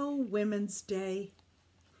International Women's Day.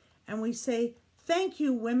 And we say, thank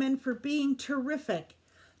you, women, for being terrific.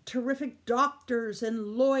 Terrific doctors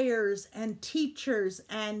and lawyers and teachers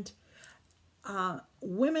and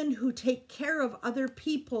women who take care of other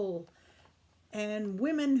people and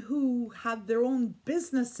women who have their own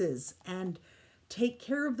businesses and take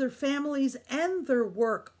care of their families and their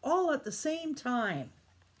work all at the same time.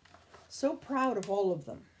 So proud of all of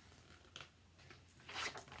them.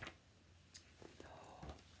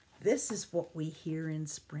 This is what we hear in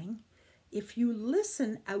spring. If you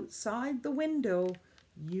listen outside the window,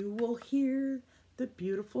 you will hear the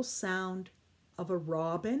beautiful sound of a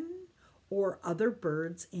robin or other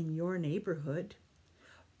birds in your neighborhood.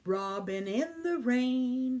 Robin in the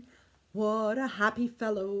rain, what a happy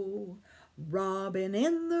fellow. Robin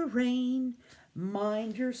in the rain,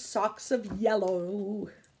 mind your socks of yellow.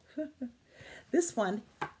 This one,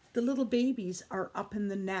 the little babies are up in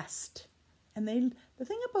the nest. And the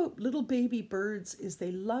thing about little baby birds is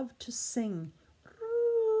they love to sing.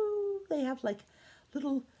 They have like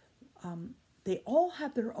little, they all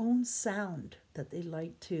have their own sound that they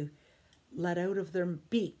like to let out of their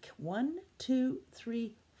beak. 1, 2,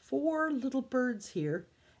 3, 4 little birds here,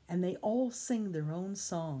 and they all sing their own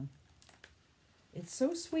song. It's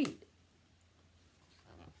so sweet.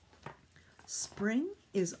 Spring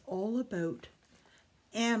is all about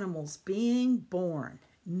animals being born,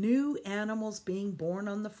 new animals being born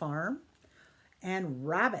on the farm, and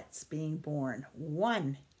rabbits being born.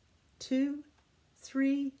 1, 2,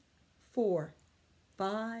 3, 4,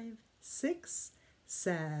 5, 6,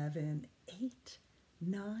 7, 8,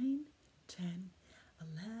 9, 10,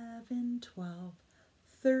 11, 12,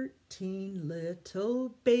 13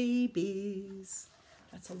 little babies.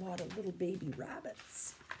 That's a lot of little baby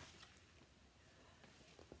rabbits.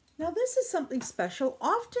 Now this is something special.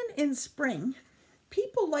 Often in spring,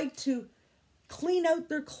 people like to clean out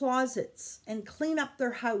their closets and clean up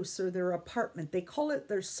their house or their apartment. They call it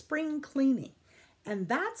their spring cleaning. And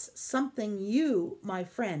that's something you, my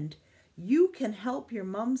friend, you can help your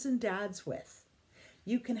mums and dads with.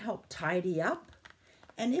 You can help tidy up.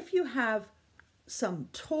 And if you have some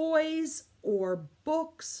toys or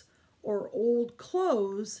books or old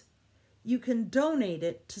clothes, you can donate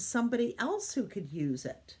it to somebody else who could use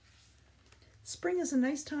it. Spring is a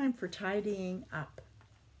nice time for tidying up.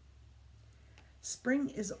 Spring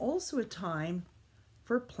is also a time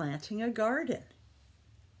for planting a garden.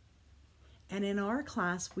 And in our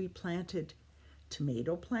class, we planted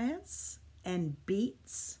tomato plants and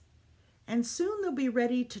beets. And soon they'll be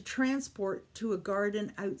ready to transport to a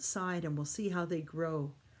garden outside, and we'll see how they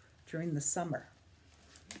grow during the summer.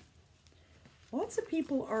 Lots of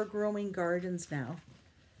people are growing gardens now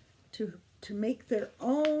to make their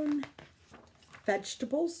own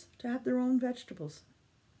vegetables, to have their own vegetables.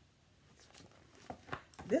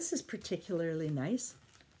 This is particularly nice.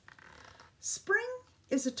 Spring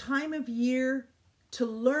is a time of year to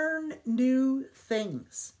learn new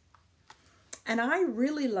things. And I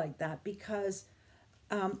really like that because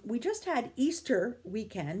we just had Easter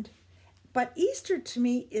weekend, but Easter to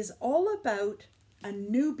me is all about a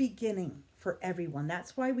new beginning for everyone.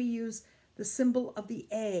 That's why we use the symbol of the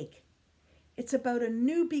egg. It's about a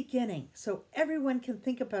new beginning, so everyone can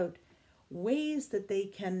think about ways that they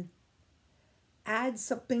can add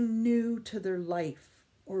something new to their life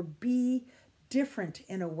or be different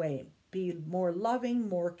in a way. Be more loving,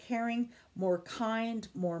 more caring, more kind,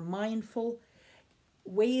 more mindful.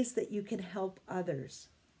 Ways that you can help others.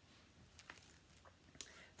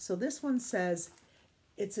 So this one says,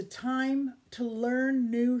 it's a time to learn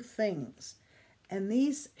new things. And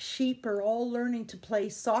these sheep are all learning to play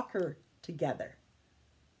soccer together.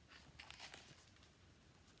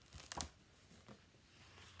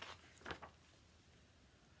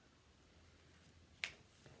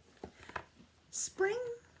 Spring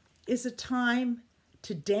is a time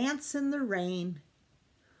to dance in the rain.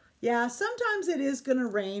 Yeah, sometimes it is going to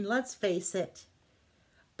rain, let's face it.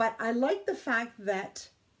 But I like the fact that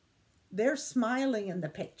they're smiling in the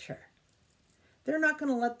picture. They're not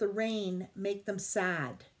going to let the rain make them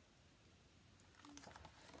sad.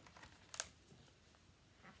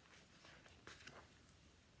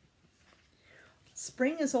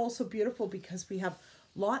 Spring is also beautiful because we have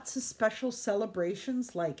lots of special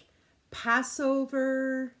celebrations like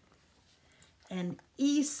Passover and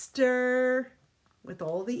Easter with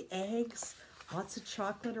all the eggs, lots of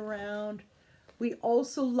chocolate around. We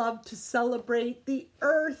also love to celebrate the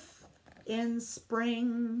earth in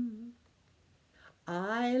spring.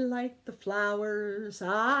 I like the flowers,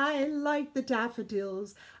 I like the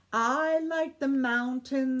daffodils, I like the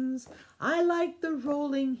mountains, I like the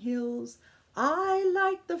rolling hills, I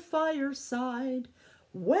like the fireside.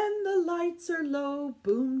 When the lights are low,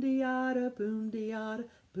 boom-de-yada, boom-de-yada,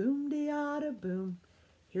 boom-de-yada, boom.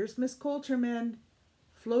 Here's Miss Coulterman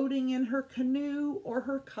floating in her canoe or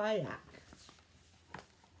her kayak.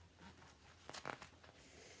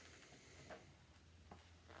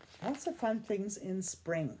 Lots of fun things in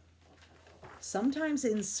spring. Sometimes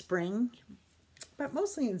in spring, but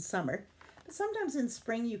mostly in summer, but sometimes in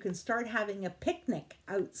spring you can start having a picnic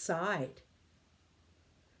outside.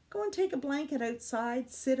 Go and take a blanket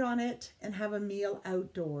outside, sit on it, and have a meal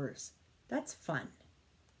outdoors. That's fun.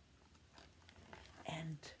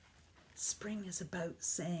 And spring is about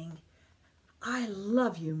saying, I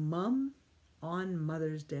love you, Mum, on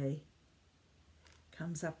Mother's Day.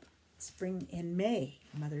 Comes up spring in May,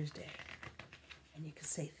 Mother's Day. And you can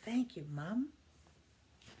say, thank you, Mum,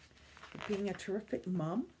 for being a terrific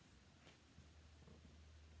mom.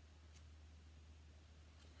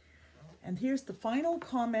 And here's the final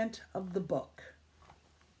comment of the book.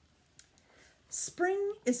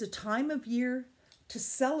 Spring is a time of year to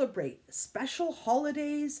celebrate special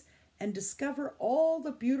holidays and discover all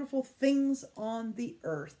the beautiful things on the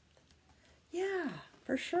earth. Yeah,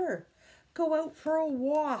 for sure. Go out for a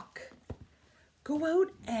walk. Go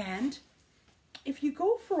out and, if you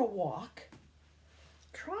go for a walk,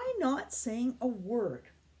 try not saying a word.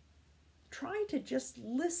 Try to just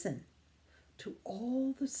listen to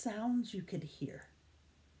all the sounds you could hear.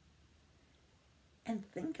 And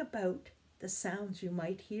think about the sounds you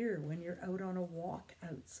might hear when you're out on a walk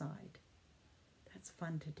outside. That's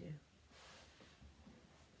fun to do.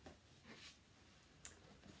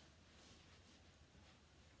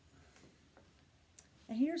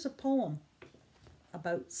 And here's a poem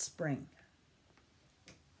about spring.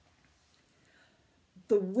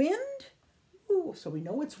 The wind, so we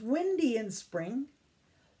know it's windy in spring.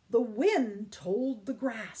 The wind told the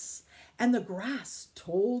grass, and the grass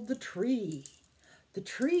told the tree. The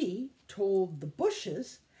tree told the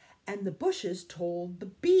bushes, and the bushes told the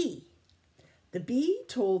bee. The bee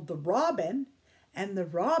told the robin, and the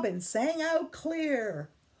robin sang out clear,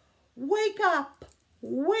 wake up,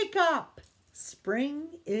 spring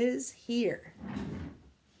is here.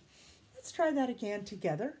 Let's try that again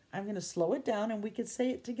together. I'm going to slow it down and we can say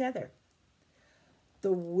it together.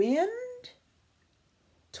 The wind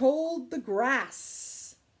told the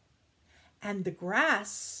grass, and the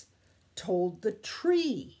grass told the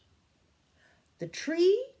tree. The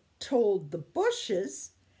tree told the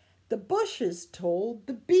bushes told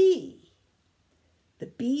the bee. The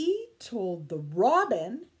bee told the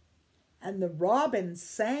robin, and the robin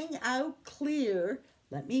sang out clear,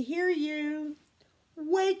 let me hear you,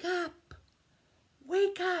 wake up,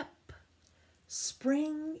 wake up,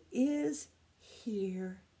 spring is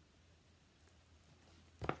here.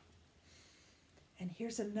 And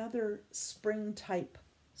here's another spring type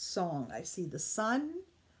song. I see the sun,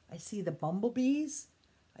 I see the bumblebees,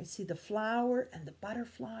 I see the flower and the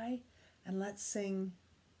butterfly, and let's sing.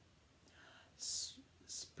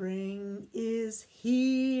 Spring is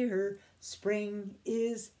here, spring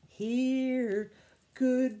is here,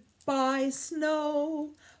 goodbye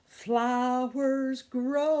snow, flowers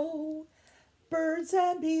grow, birds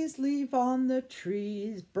and bees leave on the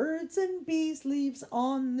trees, birds and bees leaves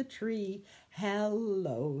on the tree.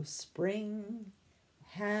 Hello, spring,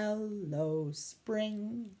 hello,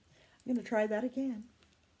 spring. I'm going to try that again.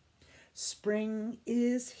 Spring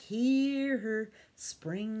is here,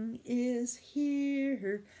 spring is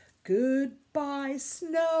here, goodbye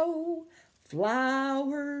snow,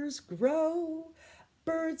 flowers grow,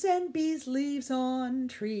 birds and bees leaves on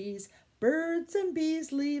trees, birds and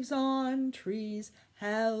bees leaves on trees.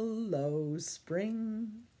 Hello,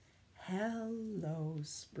 spring, hello,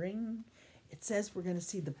 spring. It says we're going to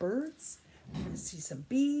see the birds, we're going to see some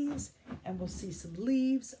bees, and we'll see some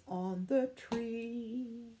leaves on the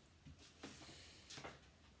tree.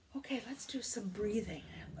 Okay, let's do some breathing.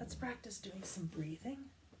 Let's practice doing some breathing.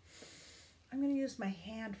 I'm going to use my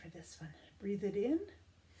hand for this one. Breathe it in,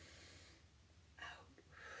 out,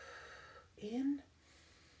 in,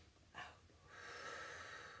 out,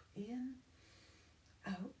 in,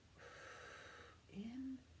 out,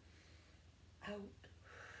 in, out,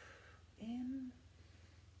 in,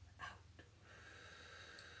 out.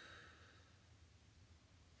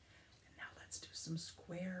 And now let's do some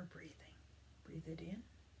square breathing. Breathe it in.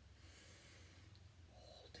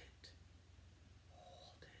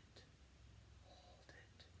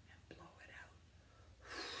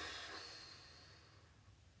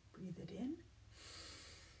 Breathe it in,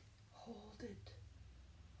 hold it,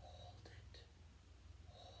 hold it,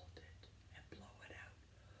 hold it, and blow it out.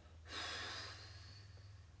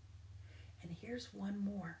 And here's one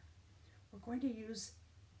more. We're going to use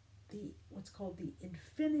what's called the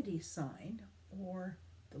infinity sign, or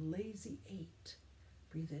the lazy 8.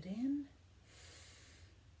 Breathe it in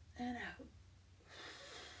and out.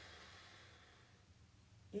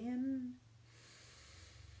 In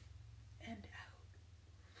and out.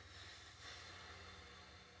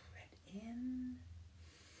 In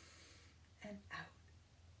and out.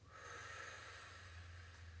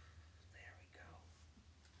 There we go.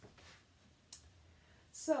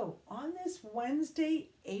 So on this Wednesday,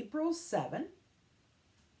 April 7,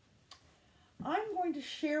 I'm going to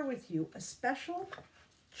share with you a special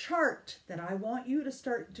chart that I want you to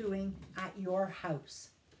start doing at your house.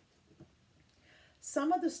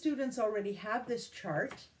 Some of the students already have this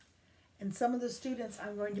chart, and some of the students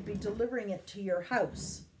I'm going to be delivering it to your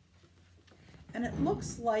house. And it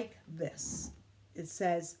looks like this. It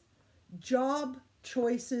says, job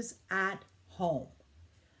choices at home.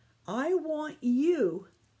 I want you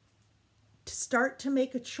to start to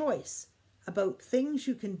make a choice about things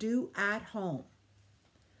you can do at home.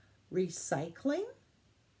 Recycling,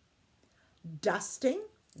 dusting,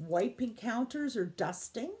 wiping counters or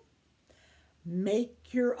dusting,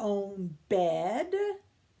 make your own bed,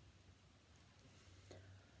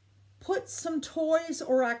 put some toys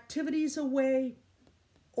or activities away,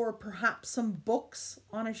 or perhaps some books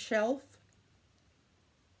on a shelf.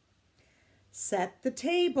 Set the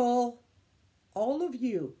table. All of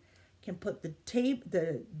you can put the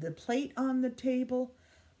plate on the table,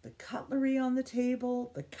 the cutlery on the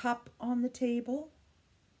table, the cup on the table.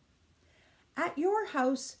 At your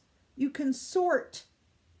house, you can sort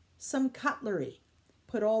some cutlery.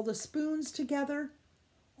 Put all the spoons together,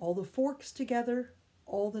 all the forks together,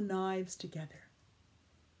 all the knives together.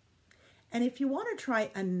 And if you want to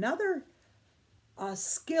try another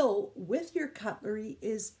skill with your cutlery,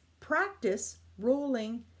 is practice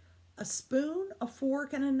rolling a spoon, a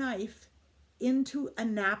fork, and a knife into a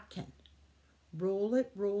napkin. Roll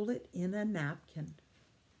it in a napkin.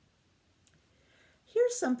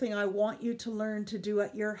 Here's something I want you to learn to do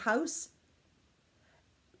at your house.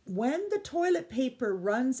 When the toilet paper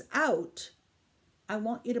runs out, I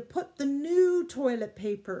want you to put the new toilet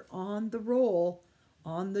paper on the roll,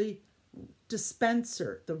 on the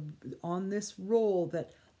dispenser, on this roll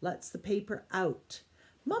that lets the paper out.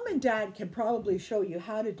 Mom and Dad can probably show you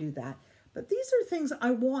how to do that, but these are things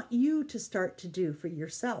I want you to start to do for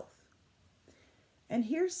yourself. And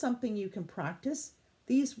here's something you can practice.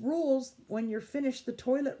 These rules, when you're finished the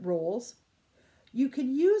toilet rolls, you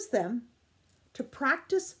can use them to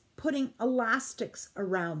practice putting elastics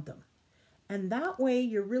around them. And that way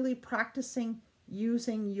you're really practicing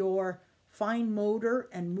using your fine motor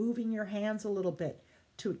and moving your hands a little bit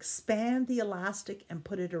to expand the elastic and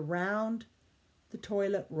put it around the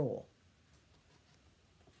toilet roll.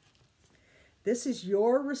 This is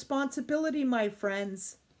your responsibility, my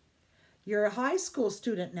friends. You're a high school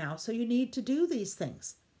student now, so you need to do these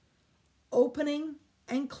things. Opening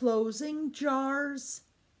and closing jars.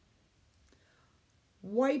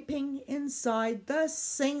 Wiping inside the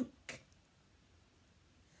sink.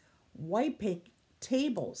 Wiping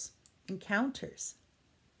tables and counters.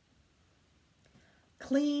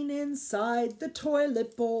 Clean inside the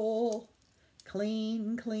toilet bowl.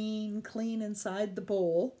 Clean, clean, clean inside the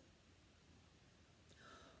bowl.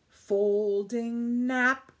 Folding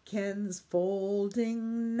napkins,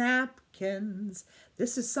 folding napkins.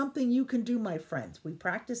 This is something you can do, my friends. We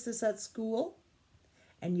practice this at school,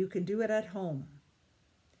 and you can do it at home.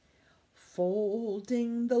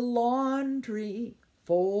 Folding the laundry,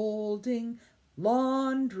 folding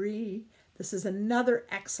laundry. This is another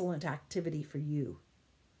excellent activity for you.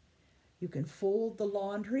 You can fold the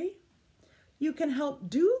laundry. You can help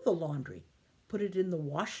do the laundry. Put it in the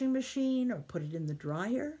washing machine or put it in the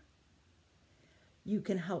dryer. You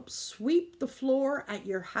can help sweep the floor at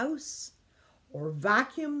your house or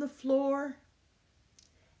vacuum the floor.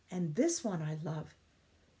 And this one I love.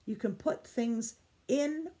 You can put things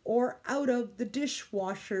in or out of the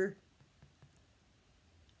dishwasher.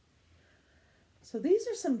 So these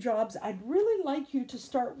are some jobs I'd really like you to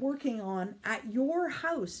start working on at your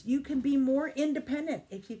house. You can be more independent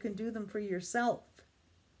if you can do them for yourself.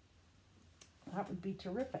 That would be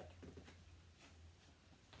terrific.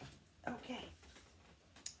 Okay.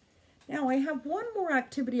 Now I have one more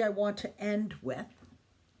activity I want to end with.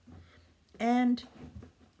 And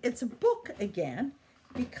it's a book again,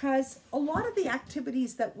 because a lot of the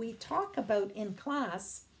activities that we talk about in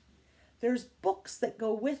class, there's books that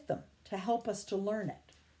go with them to help us to learn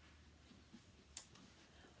it.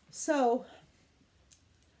 So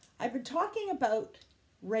I've been talking about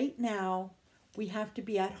right now we have to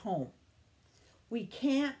be at home. We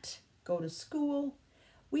can't go to school.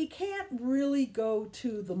 We can't really go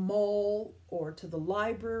to the mall or to the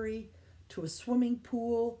library, to a swimming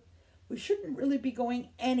pool. We shouldn't really be going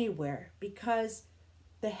anywhere because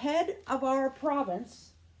the head of our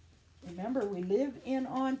province, remember we live in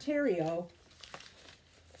Ontario,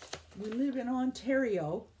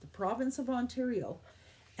 the province of Ontario,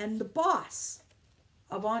 and the boss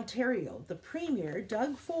of Ontario, the Premier,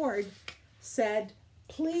 Doug Ford, said,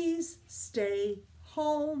 please stay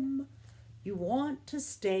home. You want to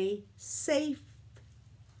stay safe.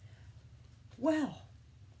 Well,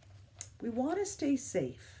 we want to stay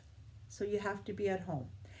safe, so you have to be at home.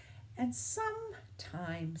 And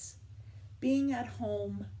sometimes being at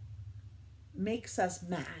home makes us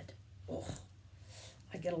mad. Oh,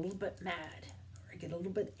 I get a little bit mad, or I get a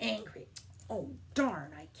little bit angry. Oh,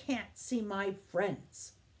 darn, I can't see my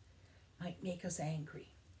friends. Might make us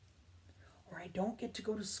angry. Or I don't get to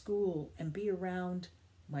go to school and be around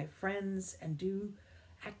my friends and do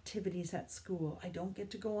activities at school. I don't get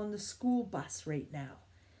to go on the school bus right now.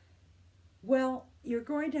 Well, you're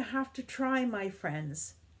going to have to try, my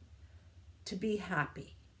friends, to be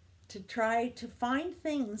happy, to try to find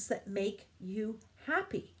things that make you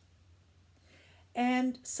happy.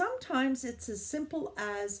 And sometimes it's as simple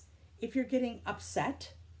as if you're getting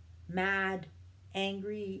upset, mad,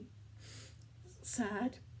 angry,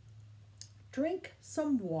 sad, drink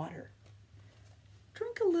some water.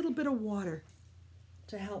 Drink a little bit of water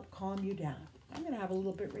to help calm you down. I'm going to have a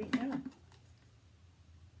little bit right now.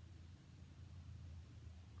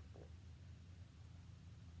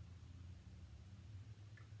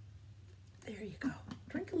 There you go.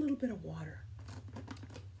 Drink a little bit of water.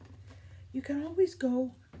 You can always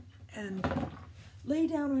go and lay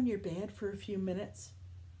down on your bed for a few minutes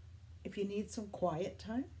if you need some quiet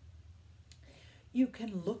time. You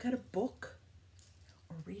can look at a book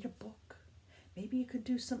or read a book. Maybe you could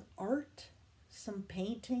do some art, some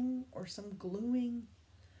painting or some gluing.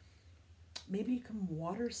 Maybe you can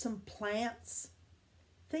water some plants.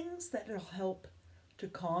 Things that will help to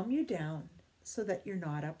calm you down so that you're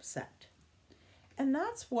not upset. And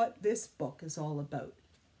that's what this book is all about.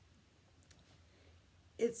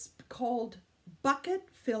 It's called Bucket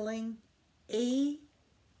Filling A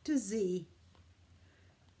to Z.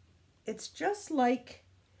 It's just like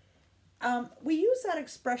We use that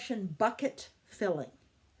expression bucket filling.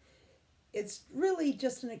 It's really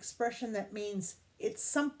just an expression that means it's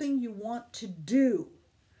something you want to do.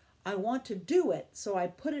 I want to do it, so I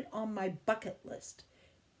put it on my bucket list.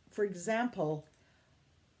 For example,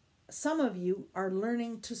 some of you are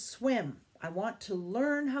learning to swim. I want to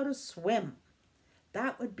learn how to swim.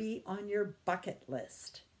 That would be on your bucket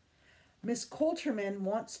list. Miss Coulterman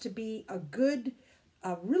wants to be a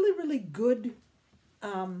really, really good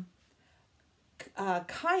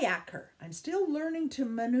kayaker. I'm still learning to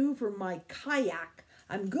maneuver my kayak.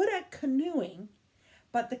 I'm good at canoeing,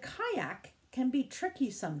 but the kayak can be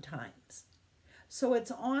tricky sometimes. So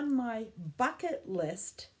it's on my bucket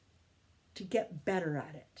list to get better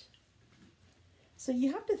at it. So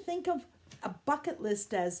you have to think of a bucket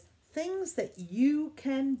list as things that you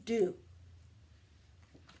can do.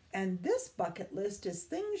 And this bucket list is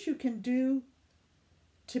things you can do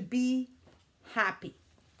to be happy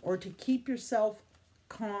or to keep yourself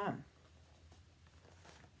calm.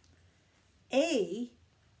 A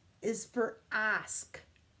is for ask.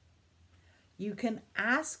 You can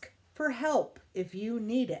ask for help if you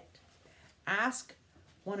need it. Ask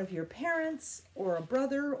one of your parents or a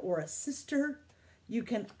brother or a sister. You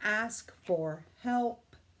can ask for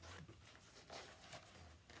help.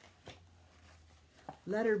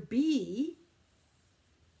 Letter B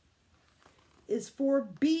is for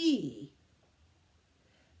be.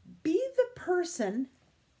 Be the person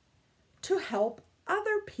to help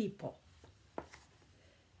other people.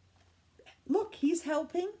 Look, he's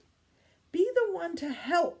helping. Be the one to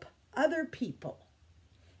help other people,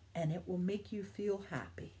 and it will make you feel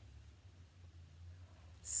happy.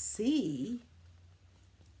 C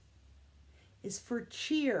is for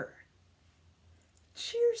cheer.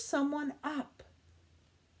 Cheer someone up.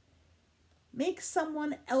 Make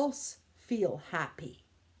someone else feel happy.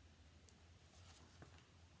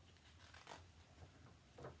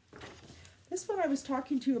 This one I was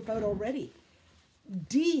talking to you about already.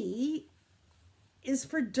 D is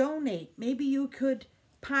for donate. Maybe you could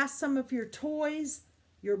pass some of your toys,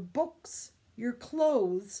 your books, your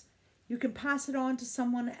clothes. You can pass it on to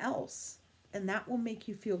someone else, and that will make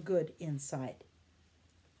you feel good inside.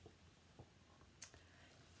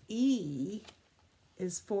 E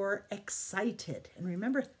is for excited. And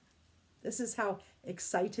remember, this is how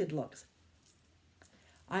excited looks.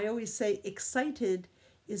 I always say excited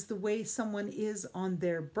is the way someone is on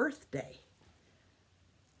their birthday.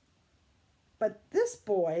 But this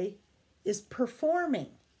boy is performing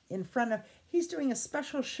in front of, he's doing a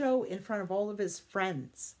special show in front of all of his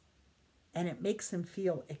friends, and it makes him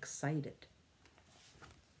feel excited.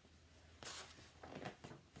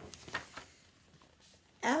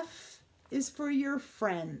 F is for your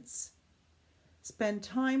friends. Spend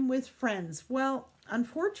time with friends. Well,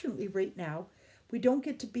 unfortunately right now, we don't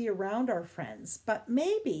get to be around our friends, but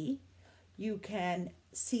maybe you can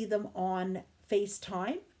see them on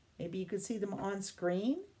FaceTime. Maybe you could see them on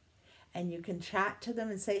screen and you can chat to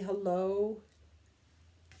them and say hello.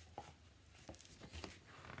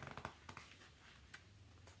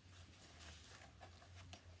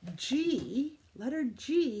 G, letter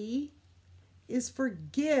G, is for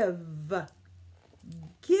give.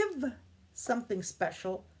 Give something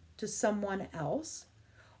special to someone else,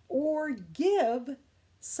 or give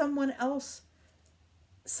someone else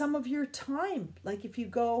some of your time. Like if you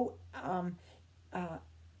go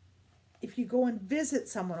and visit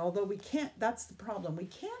someone, although we can't, that's the problem. We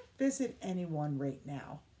can't visit anyone right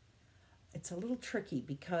now. It's a little tricky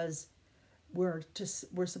because we're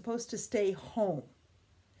supposed to stay home.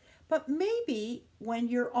 But maybe when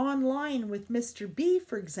you're online with Mr. B,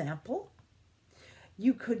 for example,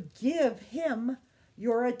 you could give him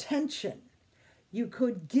your attention. You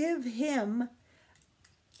could give him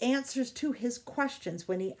answers to his questions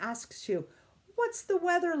when he asks you, what's the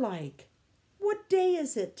weather like? What day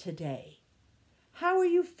is it today? How are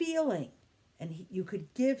you feeling? And you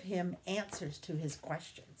could give him answers to his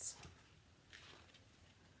questions.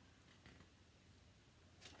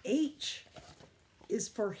 H is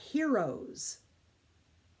for heroes.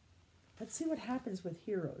 Let's see what happens with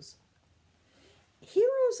heroes.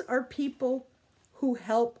 Heroes are people who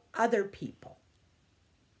help other people.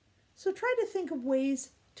 So try to think of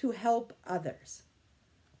ways to help others.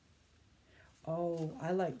 Oh,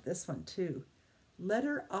 I like this one too.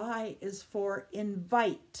 Letter I is for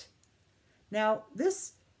invite. Now,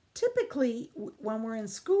 this typically, when we're in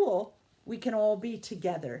school, we can all be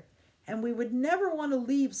together, and we would never want to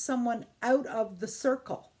leave someone out of the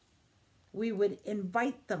circle. We would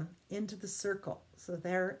invite them into the circle, so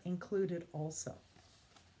they're included also.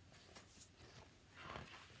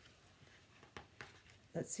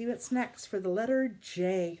 Let's see what's next for the letter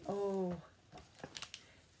J. Oh,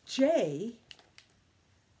 J.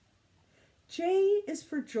 J is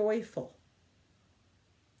for joyful.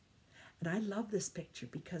 And I love this picture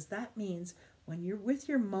because that means when you're with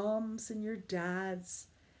your moms and your dads,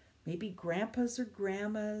 maybe grandpas or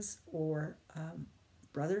grandmas or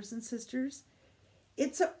brothers and sisters,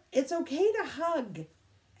 it's okay to hug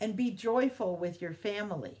and be joyful with your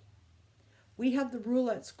family. We have the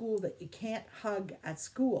rule at school that you can't hug at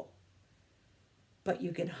school, but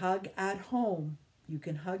you can hug at home. You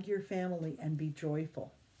can hug your family and be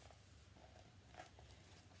joyful.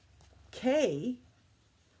 K,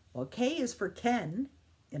 well, K is for Ken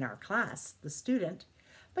in our class, the student,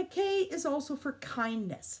 but K is also for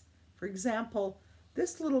kindness. For example,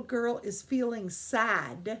 this little girl is feeling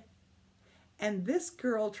sad, and this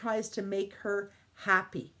girl tries to make her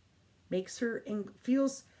happy,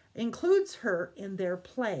 includes her in their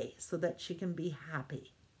play so that she can be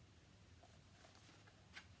happy.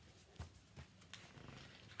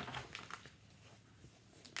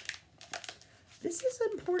 This is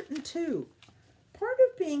important too. Part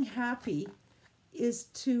of being happy is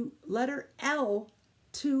to letter L,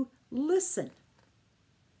 to listen.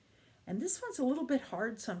 And this one's a little bit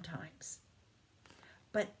hard sometimes.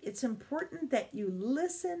 But it's important that you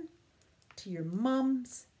listen to your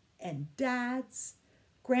mums and dads,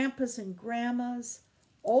 grandpas and grandmas,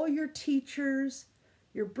 all your teachers,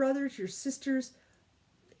 your brothers, your sisters.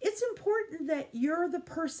 It's important that you're the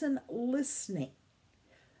person listening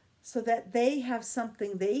so that they have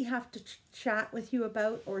something they have to chat with you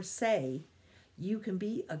about or say. You can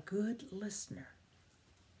be a good listener.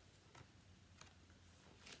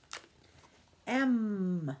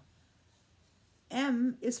 M.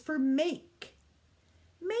 M is for make.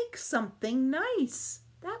 Make something nice.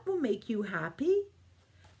 That will make you happy.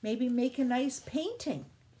 Maybe make a nice painting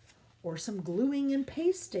or some gluing and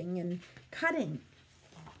pasting and cutting.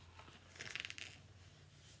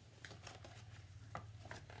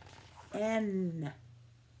 N.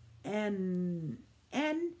 N.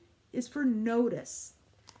 N is for notice.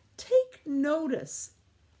 Take notice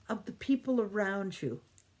of the people around you.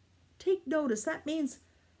 Take notice. That means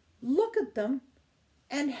look at them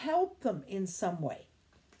and help them in some way.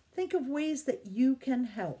 Think of ways that you can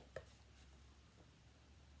help.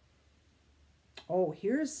 Oh,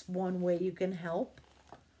 here's one way you can help.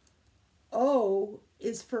 O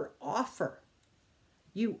is for offer.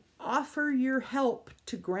 You offer your help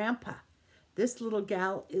to Grandpa. This little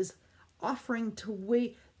gal is offering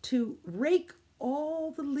to rake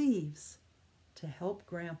all the leaves to help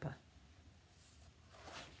Grandpa.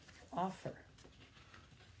 Offer.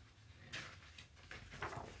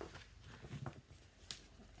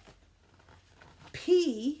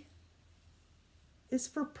 P is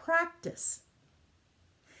for practice.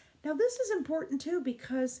 Now this is important too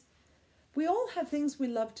because we all have things we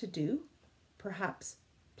love to do. Perhaps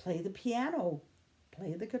play the piano,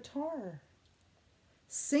 play the guitar,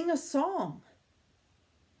 sing a song,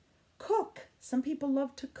 cook. Some people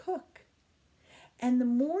love to cook. And the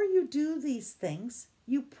more you do these things,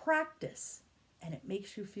 you practice and it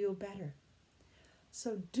makes you feel better.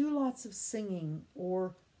 So do lots of singing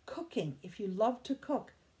or cooking. If you love to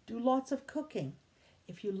cook, do lots of cooking.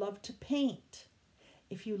 If you love to paint,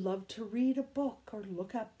 if you love to read a book or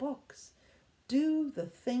look at books, do the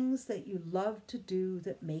things that you love to do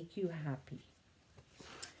that make you happy.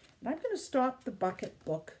 And I'm going to stop the bucket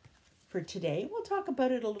book for today. We'll talk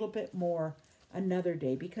about it a little bit more another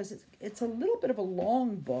day because it's a little bit of a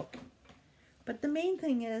long book. But the main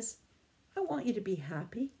thing is, I want you to be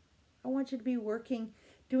happy. I want you to be working,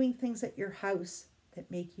 doing things at your house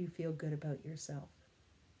that make you feel good about yourself.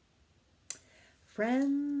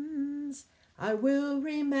 Friends, I will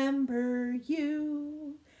remember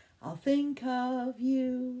you. I'll think of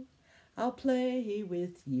you. I'll play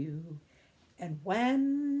with you. And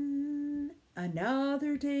when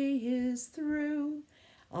another day is through,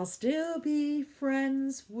 I'll still be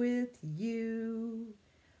friends with you.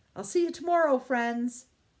 I'll see you tomorrow, friends.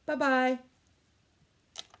 Bye-bye.